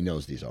 Everybody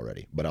knows these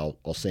already, but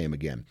I'll say them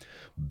again.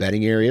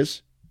 Bedding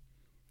areas,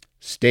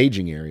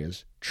 staging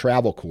areas,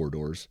 travel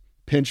corridors,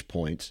 pinch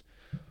points,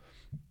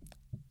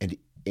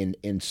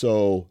 and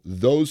so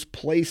those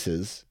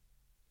places,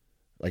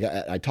 like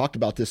I talked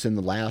about this in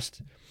the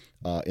last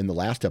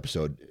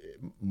episode,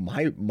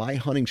 my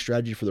hunting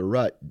strategy for the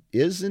rut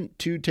isn't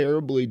too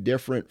terribly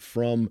different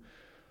from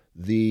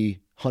the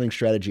hunting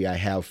strategy I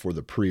have for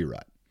the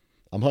pre-rut.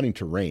 I'm hunting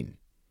terrain.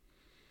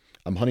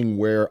 I'm hunting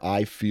where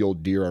I feel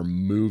deer are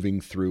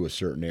moving through a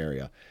certain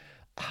area.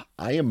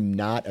 I am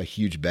not a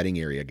huge bedding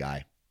area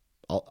guy.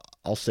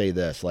 I'll say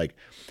this, like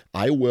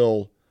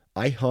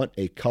I hunt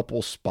a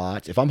couple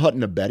spots. If I'm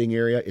hunting a bedding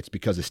area, it's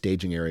because a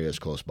staging area is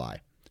close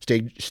by.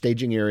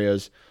 Staging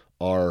areas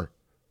are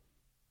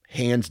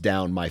hands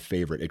down my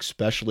favorite,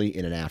 especially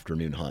in an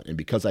afternoon hunt. And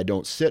because I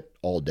don't sit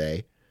all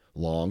day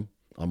long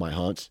on my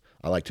hunts,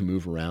 I like to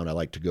move around. I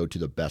like to go to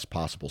the best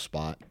possible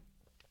spot.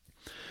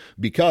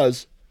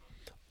 Because,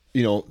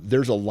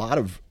 there's a lot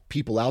of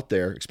people out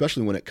there,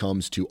 especially when it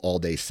comes to all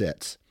day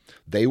sits.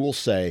 They will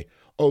say,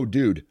 oh,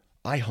 dude,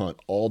 I hunt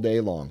all day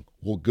long.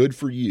 Well, good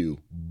for you.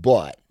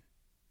 But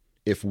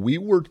if we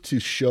were to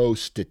show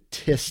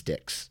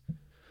statistics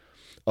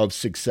of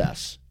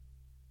success,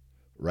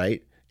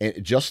 right?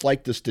 And just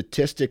like the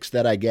statistics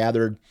that I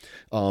gathered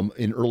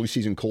in early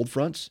season cold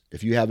fronts,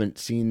 if you haven't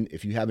seen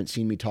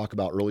me talk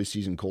about early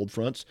season cold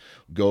fronts,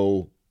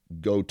 go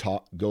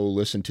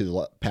listen to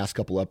the past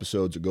couple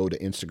episodes, or go to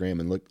Instagram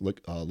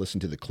and listen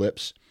to the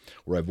clips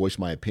where I voice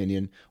my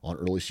opinion on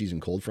early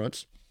season cold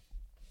fronts.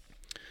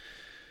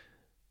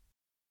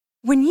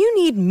 When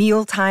you need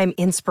mealtime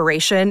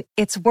inspiration,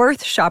 it's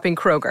worth shopping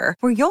Kroger,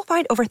 where you'll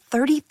find over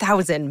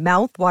 30,000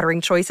 mouth-watering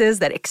choices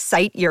that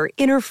excite your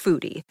inner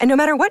foodie. And no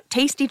matter what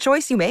tasty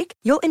choice you make,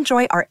 you'll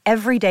enjoy our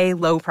everyday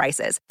low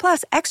prices,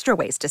 plus extra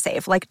ways to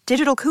save, like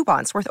digital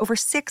coupons worth over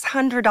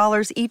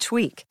 $600 each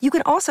week. You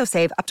can also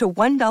save up to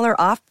 $1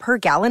 off per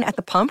gallon at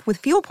the pump with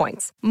fuel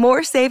points.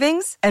 More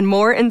savings and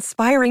more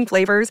inspiring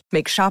flavors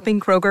make shopping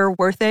Kroger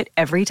worth it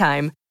every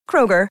time.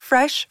 Kroger,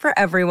 fresh for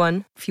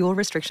everyone. Fuel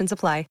restrictions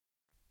apply.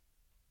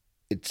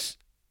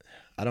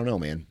 I don't know,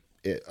 man.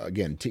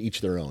 again, to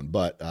each their own.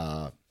 But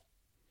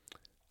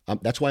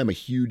that's why I'm a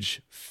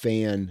huge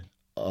fan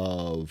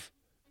of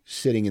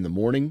sitting in the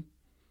morning,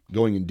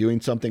 going and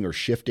doing something, or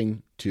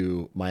shifting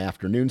to my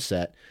afternoon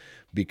set,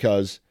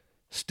 because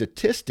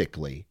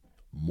statistically,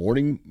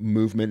 morning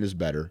movement is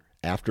better,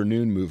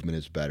 afternoon movement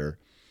is better.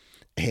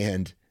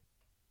 And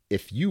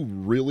if you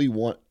really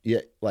want,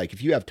 like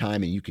if you have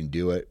time and you can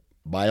do it,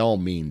 by all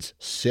means,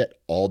 sit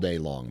all day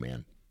long,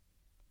 man.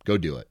 Go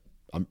do it.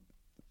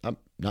 I'm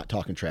not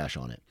talking trash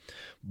on it.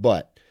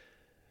 But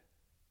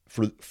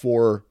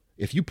for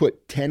if you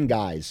put 10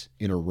 guys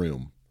in a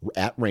room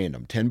at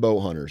random, 10 bow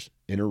hunters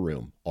in a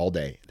room all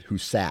day who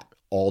sat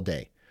all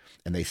day,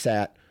 and they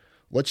sat,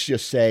 let's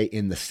just say,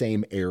 in the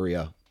same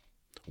area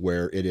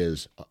where it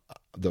is,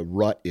 the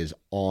rut is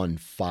on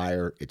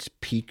fire, it's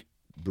peak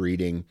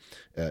breeding,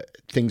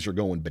 things are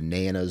going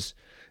bananas,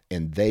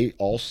 and they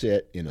all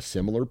sit in a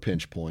similar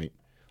pinch point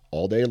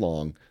all day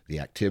long. The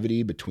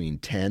activity between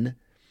 10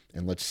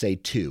 and let's say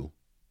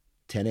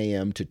 10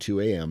 a.m. to 2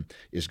 a.m.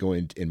 is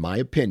going, in my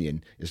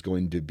opinion, is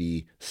going to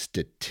be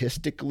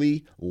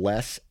statistically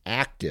less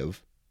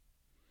active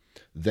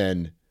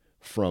than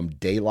from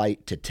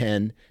daylight to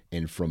 10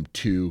 and from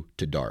 2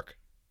 to dark.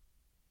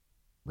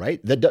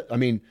 Right? I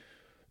mean,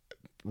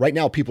 right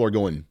now people are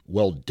going,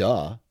 well,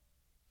 duh.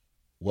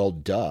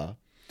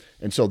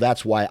 And so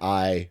that's why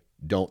I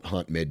don't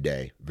hunt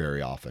midday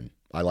very often.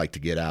 I like to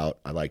get out.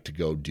 I like to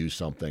go do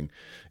something.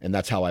 And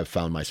that's how I've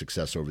found my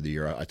success over the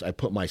year. I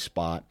put my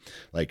spot,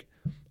 like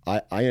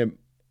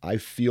I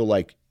feel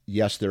like,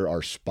 yes, there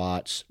are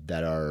spots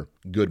that are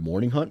good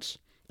morning hunts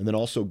and then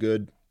also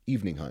good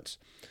evening hunts.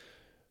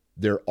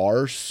 There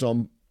are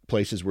some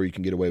places where you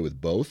can get away with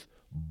both,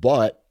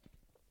 but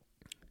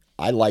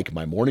I like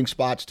my morning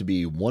spots to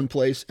be one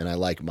place, and I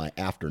like my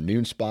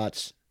afternoon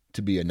spots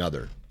to be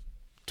another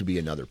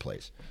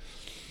place.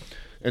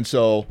 And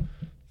so,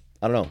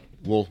 I don't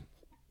know.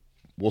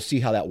 We'll see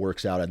how that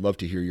works out. I'd love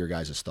to hear your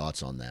guys'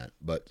 thoughts on that.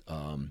 But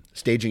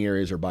staging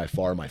areas are by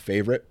far my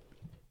favorite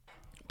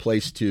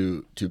place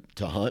to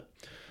hunt.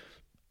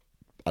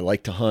 I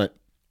like to hunt,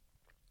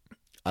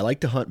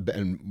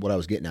 and what I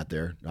was getting at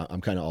there, I'm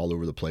kind of all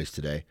over the place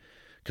today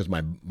because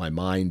my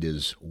mind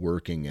is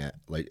working at,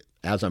 like,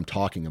 as I'm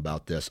talking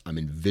about this, I'm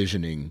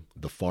envisioning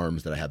the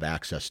farms that I have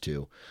access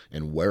to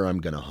and where I'm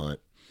going to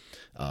hunt,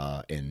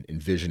 and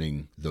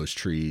envisioning those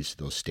trees,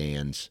 those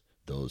stands,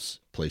 those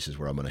places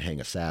where I'm going to hang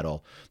a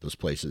saddle, those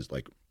places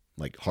like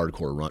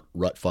hardcore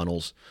rut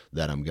funnels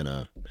that I'm going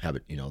to have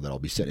it, that I'll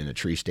be sitting in a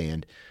tree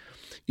stand.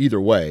 Either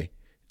way,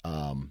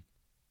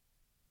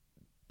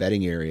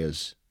 bedding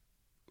areas,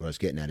 what I was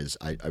getting at is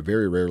I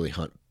very rarely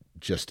hunt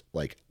just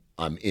like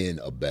I'm in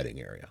a bedding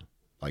area.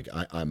 Like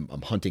I'm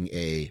hunting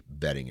a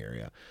bedding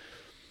area.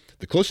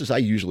 The closest I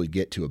usually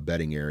get to a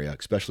bedding area,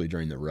 especially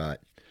during the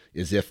rut,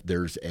 is if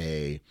there's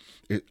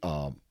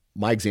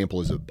my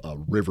example is a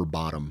river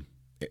bottom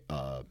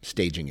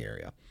staging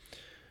area.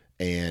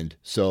 And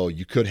so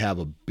you could have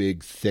a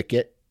big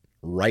thicket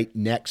right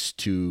next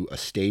to a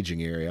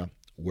staging area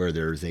where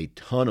there's a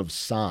ton of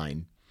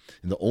sign.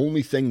 And the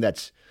only thing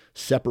that's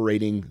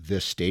separating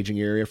this staging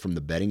area from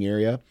the bedding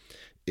area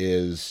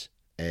is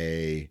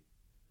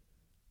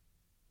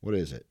what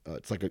is it?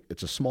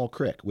 It's a small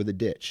creek with a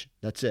ditch.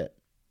 That's it.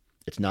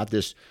 It's not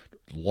this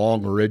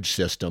long ridge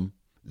system.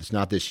 It's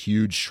not this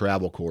huge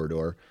travel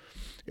corridor.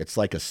 It's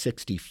like a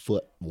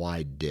 60-foot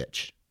wide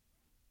ditch.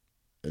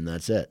 And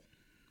that's it.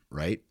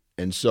 Right?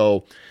 And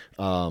so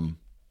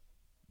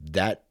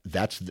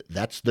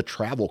that's the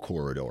travel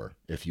corridor,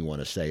 if you want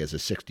to say, is a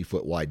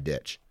 60-foot wide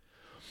ditch.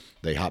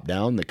 They hop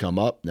down, they come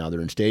up, now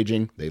they're in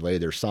staging, they lay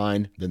their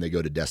sign, then they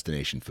go to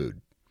destination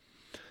food.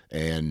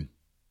 And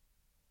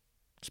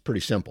it's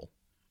pretty simple,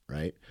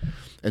 right?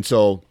 And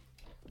so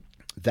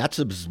that's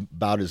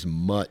about as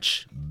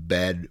much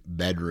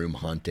bedroom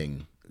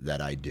hunting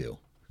that I do.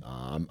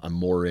 I'm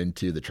more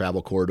into the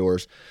travel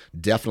corridors,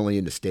 definitely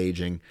into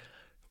staging.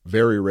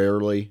 Very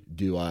rarely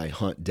do I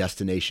hunt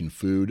destination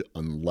food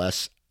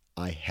unless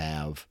I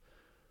have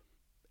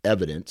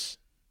evidence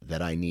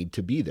that I need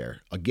to be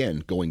there.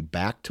 Again, going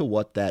back to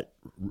what that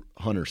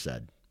hunter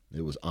said,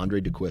 it was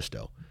Andre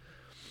DeQuisto.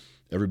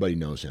 Everybody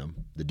knows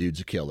him. The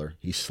dude's a killer.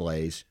 He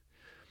slays.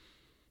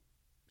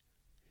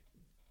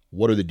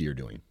 What are the deer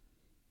doing?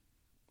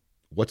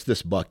 What's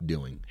this buck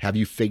doing? Have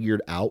you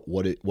figured out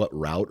what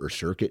route or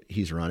circuit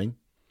he's running?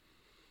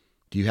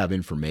 Do you have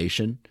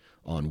information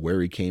on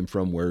where he came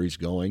from, where he's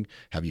going?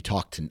 Have you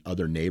talked to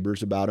other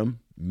neighbors about him?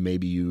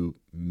 Maybe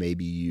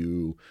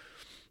you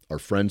are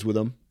friends with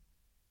him.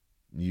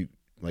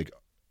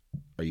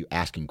 Are you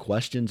asking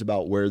questions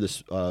about where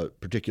this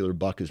particular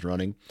buck is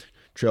running?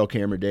 Trail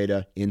camera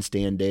data,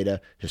 in-stand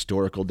data,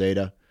 historical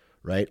data,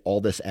 right?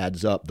 All this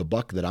adds up. The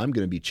buck that I'm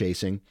going to be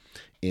chasing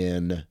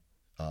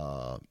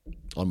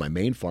on my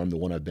main farm, the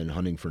one I've been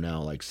hunting for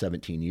now like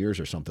 17 years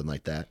or something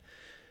like that,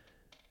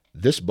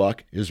 this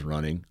buck is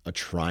running a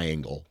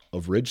triangle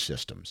of ridge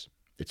systems.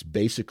 It's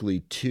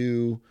basically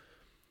 2,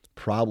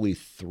 probably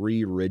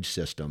 3 ridge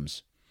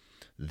systems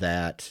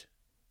that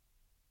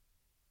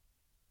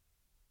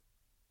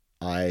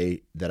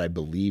that I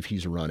believe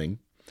he's running.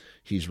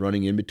 He's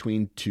running in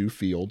between two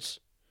fields,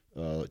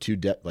 I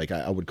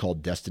would call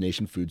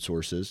destination food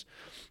sources.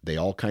 They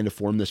all kind of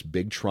form this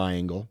big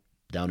triangle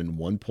down in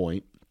one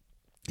point.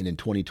 And in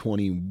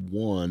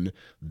 2021,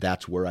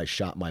 that's where I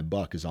shot my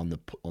buck, is on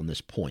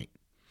this point.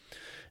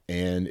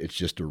 And it's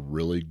just a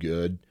really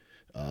good,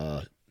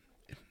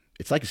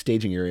 it's like a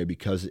staging area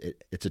because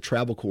it's a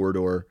travel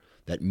corridor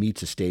that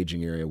meets a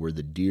staging area where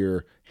the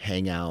deer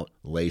hang out,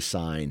 lay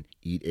sign,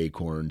 eat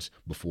acorns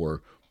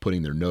before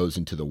putting their nose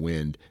into the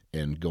wind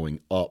and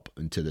going up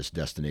into this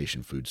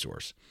destination food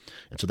source.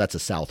 And so that's a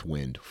south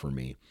wind for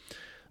me.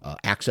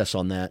 Access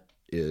on that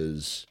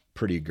is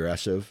pretty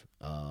aggressive.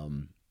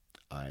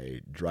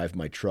 I drive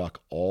my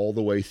truck all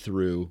the way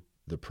through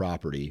the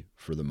property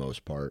for the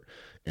most part,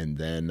 and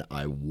then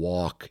I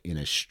walk in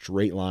a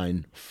straight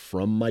line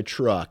from my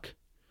truck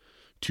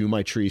to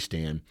my tree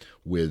stand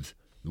with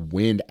the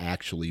wind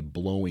actually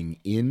blowing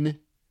in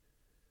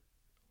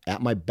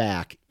at my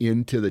back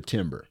into the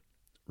timber,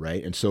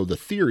 right? And so the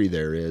theory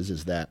there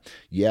is that,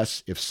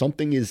 yes, if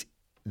something is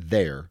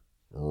there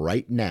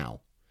right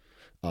now,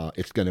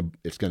 it's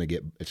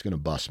gonna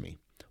bust me.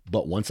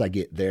 But once I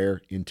get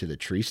there into the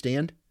tree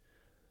stand,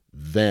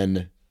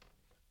 then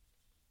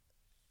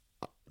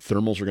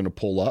thermals are going to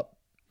pull up.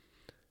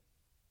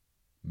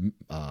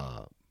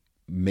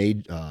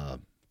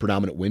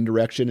 Predominant wind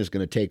direction is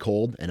going to take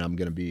hold, and I'm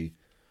going to be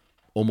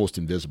almost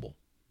invisible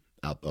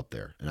up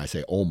there. And I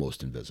say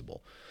almost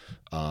invisible.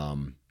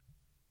 And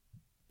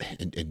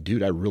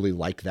dude, I really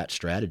like that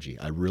strategy.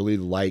 I really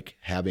like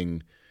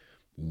having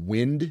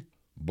wind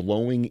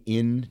blowing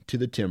into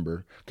the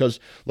timber,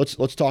 because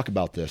let's talk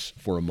about this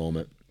for a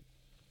moment.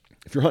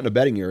 If you're hunting a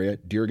bedding area,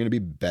 deer are going to be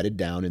bedded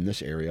down in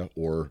this area,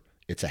 or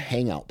it's a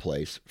hangout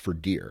place for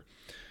deer.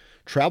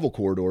 Travel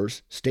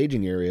corridors,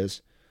 staging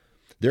areas,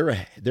 they're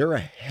a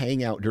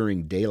hangout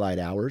during daylight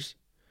hours,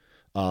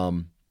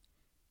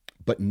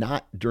 but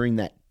not during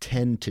that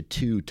 10 to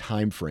 2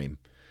 time frame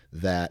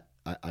that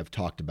I've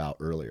talked about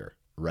earlier,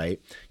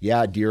 right?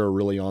 Yeah, deer are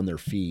really on their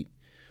feet,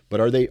 but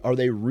are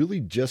they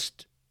really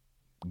just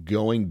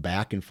going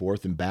back and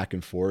forth and back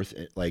and forth?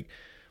 Like,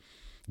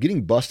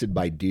 getting busted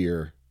by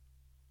deer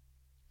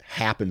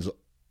happens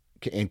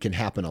and can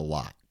happen a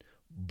lot.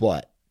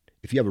 But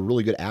if you have a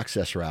really good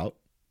access route,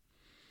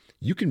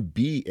 you can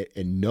be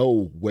and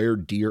know where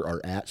deer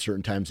are at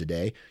certain times of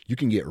day. You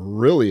can get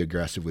really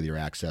aggressive with your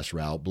access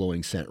route,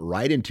 blowing scent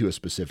right into a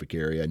specific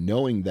area,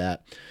 knowing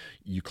that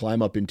you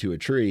climb up into a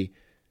tree,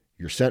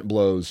 your scent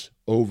blows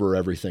over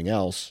everything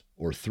else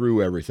or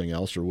through everything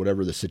else, or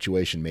whatever the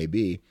situation may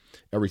be.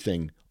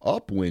 Everything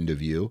upwind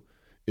of you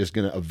is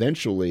going to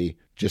eventually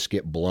just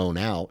get blown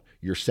out.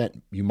 Your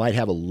scent, you might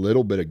have a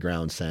little bit of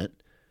ground scent,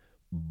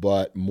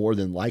 but more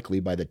than likely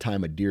by the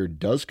time a deer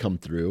does come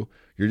through,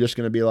 you're just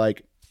going to be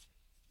like,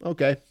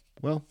 okay,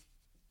 well,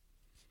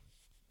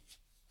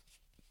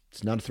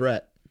 it's not a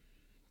threat.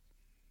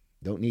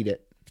 Don't need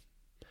it.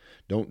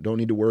 Don't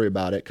need to worry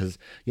about it, because,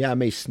 yeah, I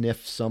may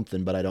sniff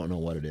something, but I don't know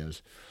what it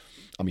is.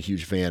 I'm a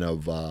huge fan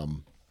of,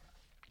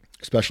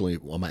 especially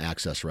on my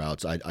access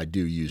routes, I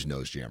do use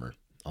nose jammer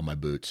on my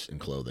boots and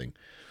clothing.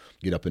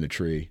 Get up in a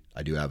tree,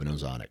 I do have an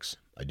ozonics.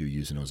 I do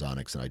use an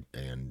ozonics,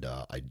 and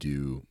I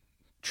do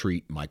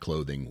treat my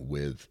clothing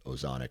with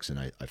ozonics, and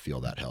I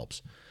feel that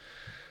helps.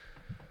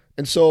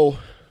 And so,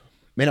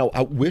 man,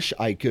 I wish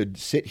I could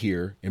sit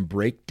here and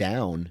break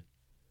down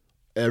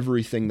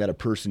everything that a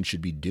person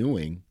should be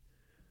doing,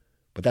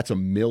 but that's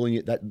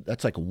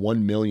that's like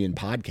 1 million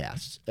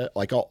podcasts.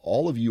 Like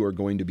all of you are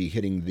going to be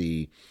hitting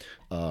the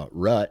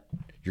rut.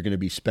 You're going to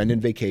be spending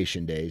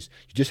vacation days.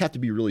 You just have to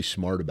be really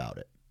smart about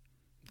it.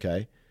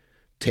 Okay?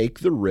 Take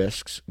the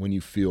risks when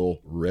you feel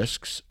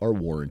risks are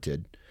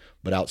warranted,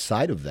 but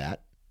outside of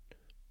that,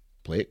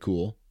 play it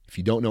cool. If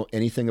you don't know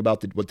anything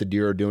about what the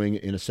deer are doing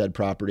in a said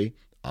property,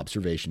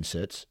 observation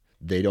sits.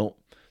 They don't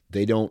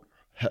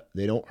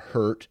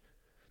hurt.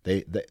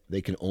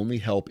 They can only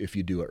help if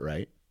you do it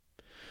right.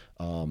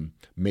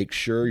 Make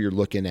sure you're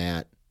looking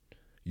at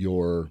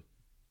your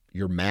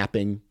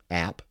mapping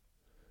app.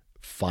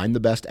 Find the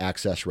best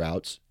access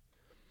routes.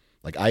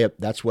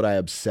 That's what I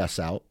obsess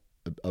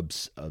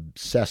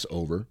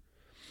over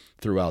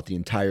throughout the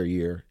entire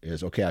year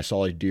is, okay, I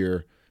saw a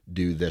deer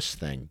do this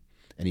thing,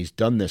 and he's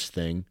done this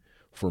thing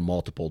for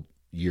multiple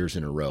years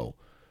in a row.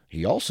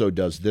 He also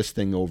does this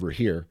thing over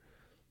here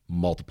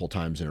multiple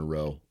times in a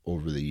row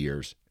over the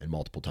years and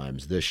multiple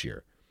times this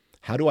year.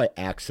 How do I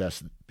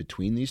access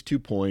between these 2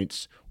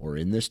 points, or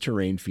in this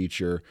terrain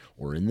feature,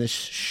 or in this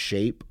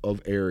shape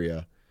of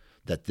area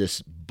that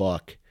this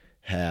buck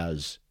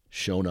has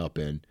shown up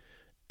in,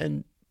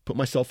 and put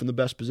myself in the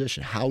best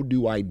position? How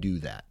do I do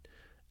that?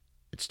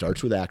 It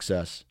starts with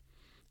access,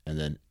 and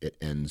then it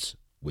ends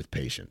with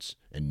patience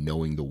and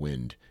knowing the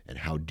wind and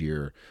how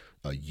deer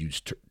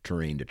use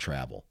terrain to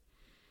travel,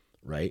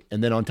 right?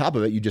 And then on top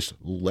of it, you just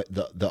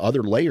the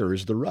other layer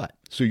is the rut.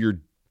 So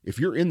if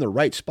you're in the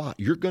right spot,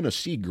 you're going to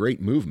see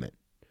great movement.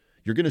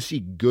 You're going to see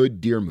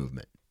good deer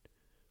movement.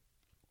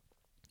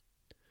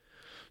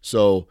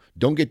 So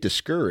don't get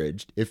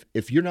discouraged.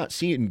 If you're not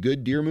seeing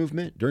good deer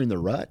movement during the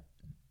rut,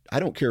 I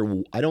don't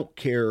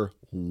care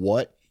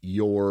what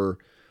your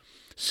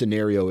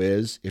scenario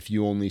is. If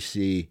you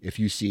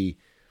see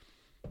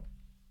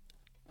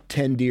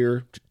 10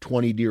 deer,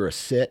 20 deer a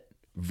sit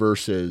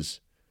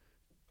versus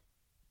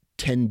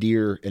 10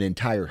 deer an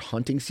entire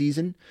hunting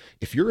season,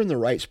 if you're in the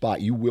right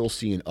spot, you will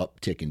see an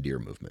uptick in deer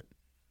movement.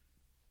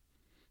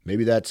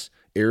 Maybe that's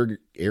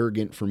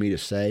arrogant for me to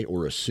say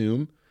or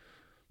assume,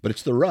 but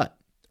it's the rut,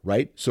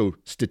 right? So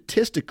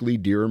statistically,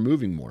 deer are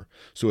moving more.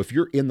 So if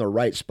you're in the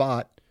right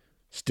spot,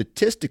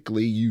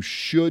 statistically, you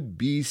should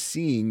be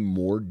seeing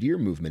more deer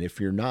movement. If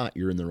you're not,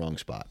 you're in the wrong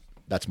spot.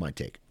 That's my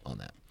take on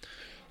that.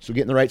 So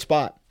get in the right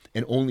spot,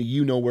 and only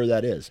you know where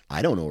that is.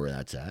 I don't know where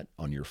that's at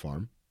on your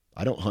farm.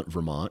 I don't hunt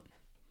Vermont.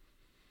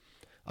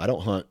 I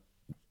don't hunt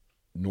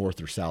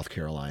North or South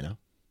Carolina.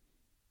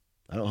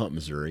 I don't hunt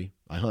Missouri.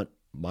 I hunt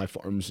my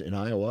farms in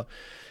Iowa.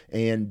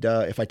 And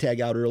if I tag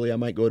out early, I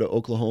might go to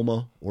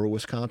Oklahoma or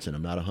Wisconsin.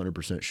 I'm not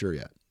 100% sure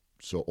yet.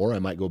 Or I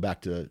might go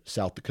back to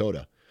South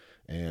Dakota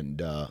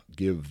and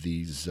give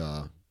these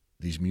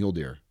mule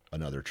deer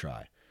another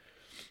try.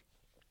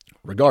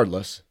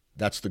 Regardless,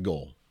 that's the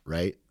goal,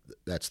 right?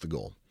 That's the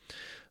goal.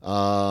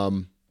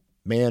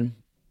 Man,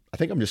 I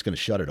think I'm just going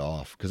to shut it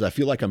off because I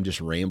feel like I'm just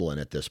rambling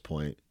at this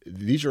point.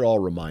 These are all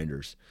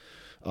reminders.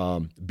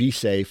 Be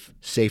safe,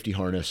 safety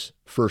harness,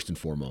 first and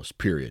foremost,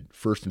 period.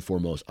 First and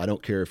foremost, I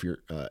don't care if you're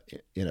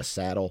in a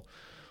saddle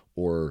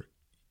or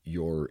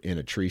you're in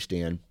a tree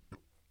stand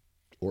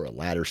or a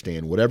ladder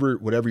stand,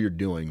 whatever you're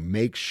doing,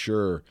 make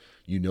sure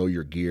you know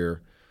your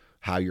gear,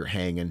 how you're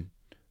hanging,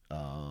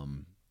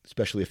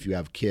 especially if you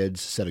have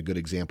kids, set a good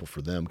example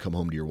for them. Come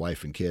home to your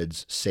wife and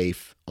kids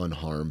safe,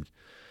 unharmed,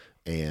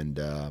 and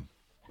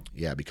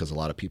because a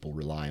lot of people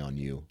rely on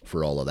you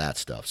for all of that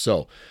stuff.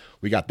 So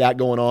we got that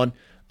going on.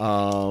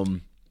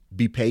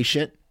 Be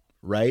patient,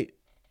 right?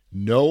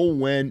 Know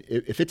when,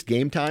 if it's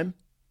game time,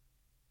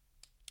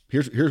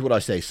 here's what I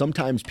say.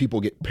 Sometimes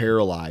people get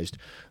paralyzed.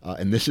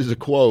 And this is a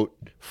quote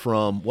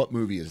from, what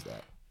movie is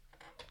that?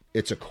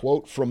 It's a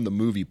quote from the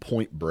movie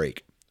Point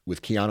Break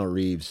with Keanu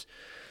Reeves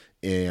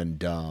and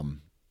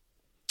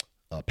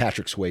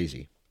Patrick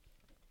Swayze.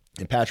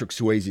 And Patrick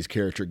Swayze's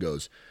character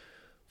goes,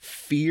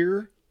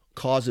 "Fear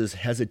causes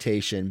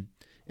hesitation,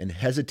 and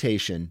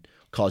hesitation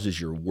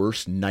causes your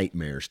worst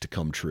nightmares to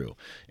come true."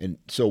 And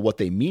so what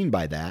they mean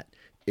by that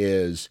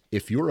is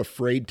if you're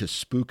afraid to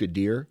spook a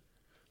deer,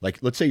 like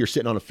let's say you're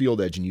sitting on a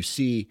field edge and you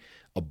see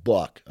a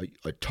buck,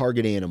 a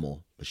target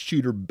animal, a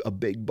shooter, a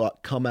big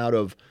buck come out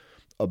of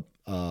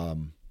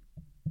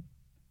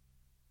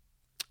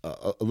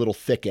a little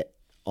thicket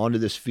onto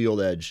this field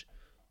edge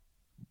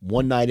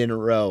one night in a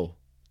row,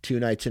 2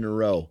 nights in a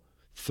row,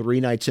 3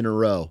 nights in a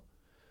row.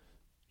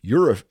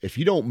 If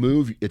you don't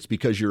move, it's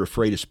because you're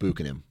afraid of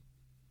spooking him.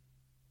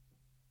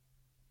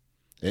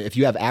 If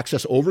you have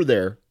access over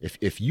there,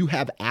 if you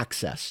have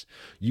access,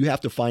 you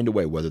have to find a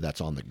way, whether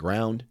that's on the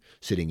ground,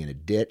 sitting in a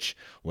ditch,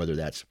 whether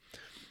that's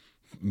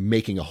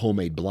making a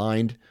homemade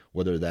blind,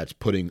 whether that's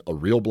putting a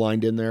real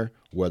blind in there,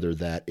 whether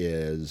that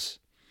is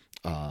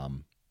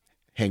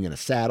hanging a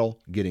saddle,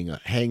 getting a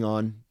hang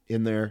on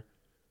in there.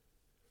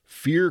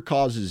 Fear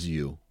causes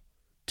you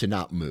to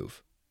not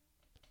move,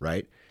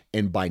 right?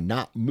 And by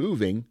not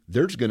moving,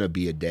 there's going to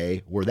be a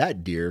day where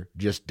that deer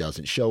just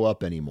doesn't show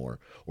up anymore,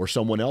 or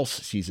someone else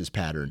sees his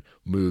pattern,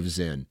 moves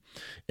in.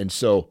 And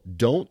so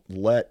don't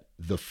let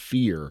the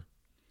fear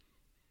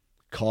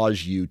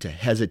cause you to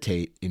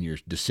hesitate in your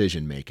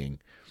decision making.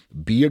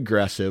 Be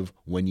aggressive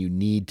when you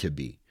need to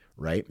be,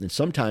 right? And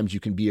sometimes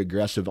you can be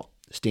aggressive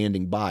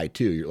standing by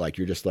too.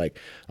 You're just like,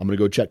 I'm going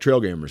to go check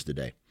trail gamers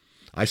today.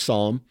 I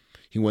saw him.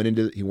 He went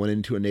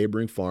into a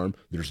neighboring farm.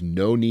 There's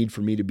no need for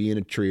me to be in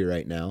a tree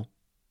right now.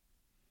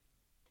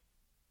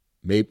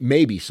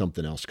 Maybe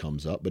something else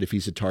comes up, but if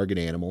he's a target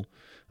animal,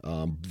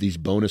 these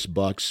bonus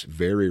bucks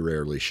very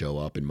rarely show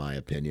up, in my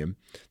opinion.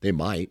 They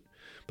might,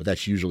 but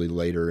that's usually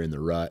later in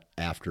the rut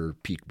after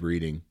peak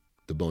breeding.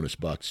 The bonus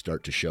bucks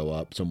start to show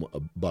up.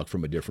 A buck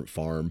from a different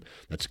farm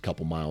that's a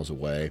couple miles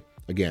away.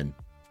 Again,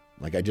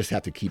 like I just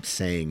have to keep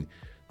saying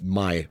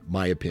my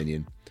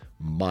opinion,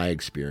 my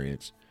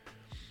experience.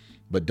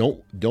 But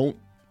don't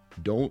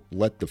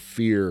let the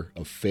fear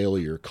of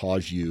failure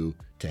cause you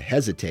to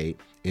hesitate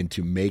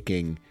into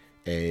making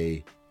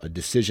a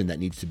decision that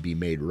needs to be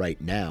made right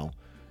now.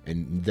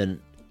 And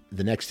then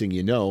the next thing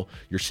you know,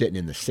 you're sitting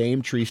in the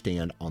same tree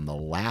stand on the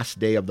last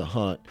day of the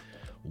hunt,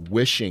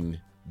 wishing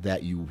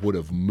that you would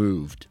have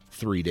moved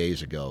 3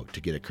 days ago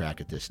to get a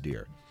crack at this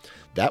deer.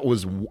 That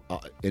was,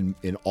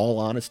 in all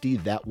honesty,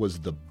 that was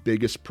the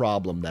biggest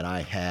problem that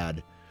I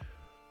had,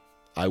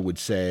 I would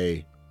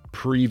say,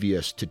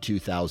 previous to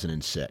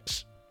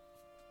 2006.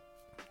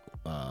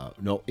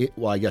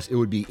 I guess it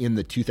would be in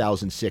the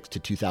 2006 to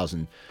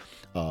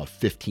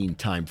 2015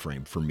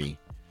 timeframe for me,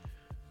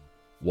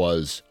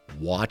 was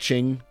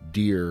watching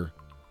deer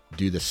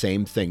do the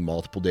same thing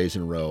multiple days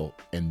in a row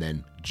and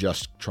then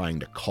just trying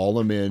to call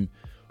him in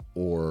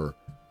or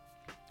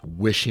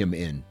wish him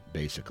in,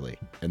 basically.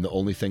 And the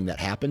only thing that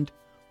happened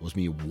was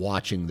me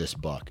watching this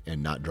buck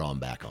and not drawing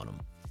back on him.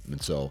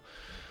 And so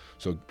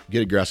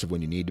get aggressive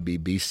when you need to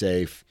be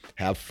safe,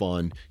 have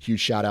fun. Huge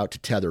shout out to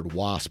Tethered,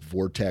 Wasp,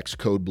 Vortex,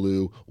 Code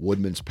Blue,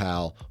 Woodman's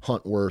Pal,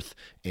 Huntworth,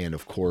 and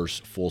of course,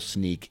 Full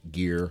Sneak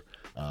Gear.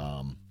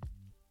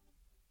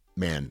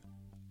 Man,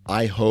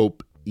 I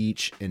hope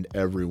each and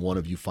every one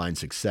of you find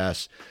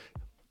success.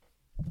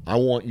 I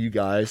want you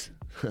guys,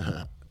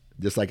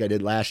 just like I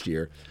did last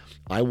year,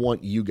 I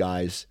want you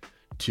guys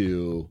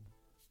to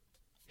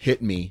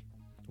hit me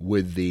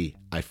with the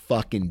 "I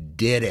fucking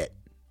did it"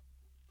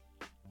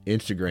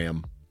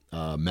 Instagram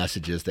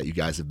messages that you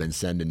guys have been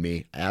sending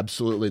me. I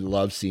absolutely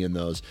love seeing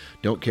those.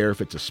 Don't care if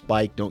it's a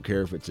spike. Don't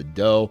care if it's a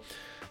doe.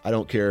 I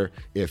don't care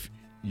if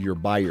you're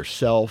by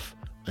yourself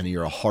and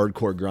you're a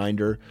hardcore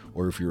grinder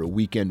or if you're a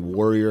weekend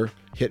warrior.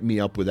 Hit me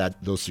up with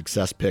those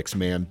success picks,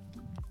 man.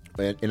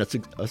 And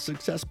a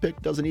success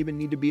pick doesn't even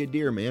need to be a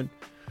deer, man.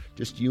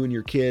 Just you and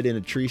your kid in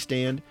a tree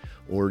stand,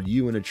 or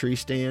you in a tree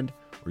stand,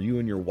 or you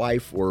and your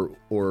wife,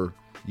 or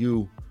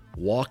you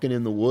walking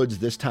in the woods.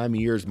 This time of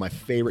year is my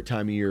favorite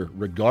time of year,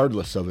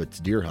 regardless of it's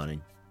deer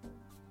hunting.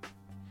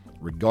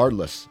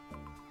 Regardless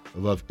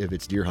of if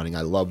it's deer hunting,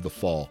 I love the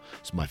fall.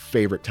 It's my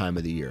favorite time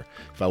of the year.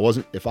 If I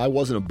wasn't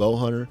a bow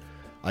hunter,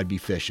 I'd be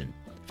fishing.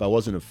 If I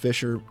wasn't a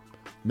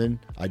fisherman,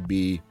 I'd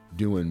be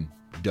doing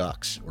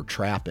ducks or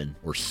trapping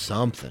or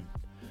something.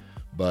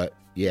 But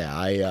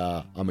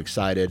yeah, I'm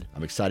excited.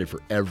 I'm excited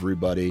for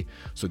everybody.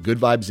 So good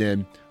vibes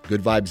in,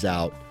 good vibes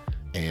out,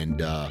 and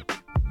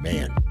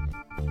man,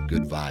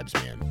 good vibes,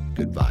 man.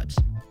 Good vibes.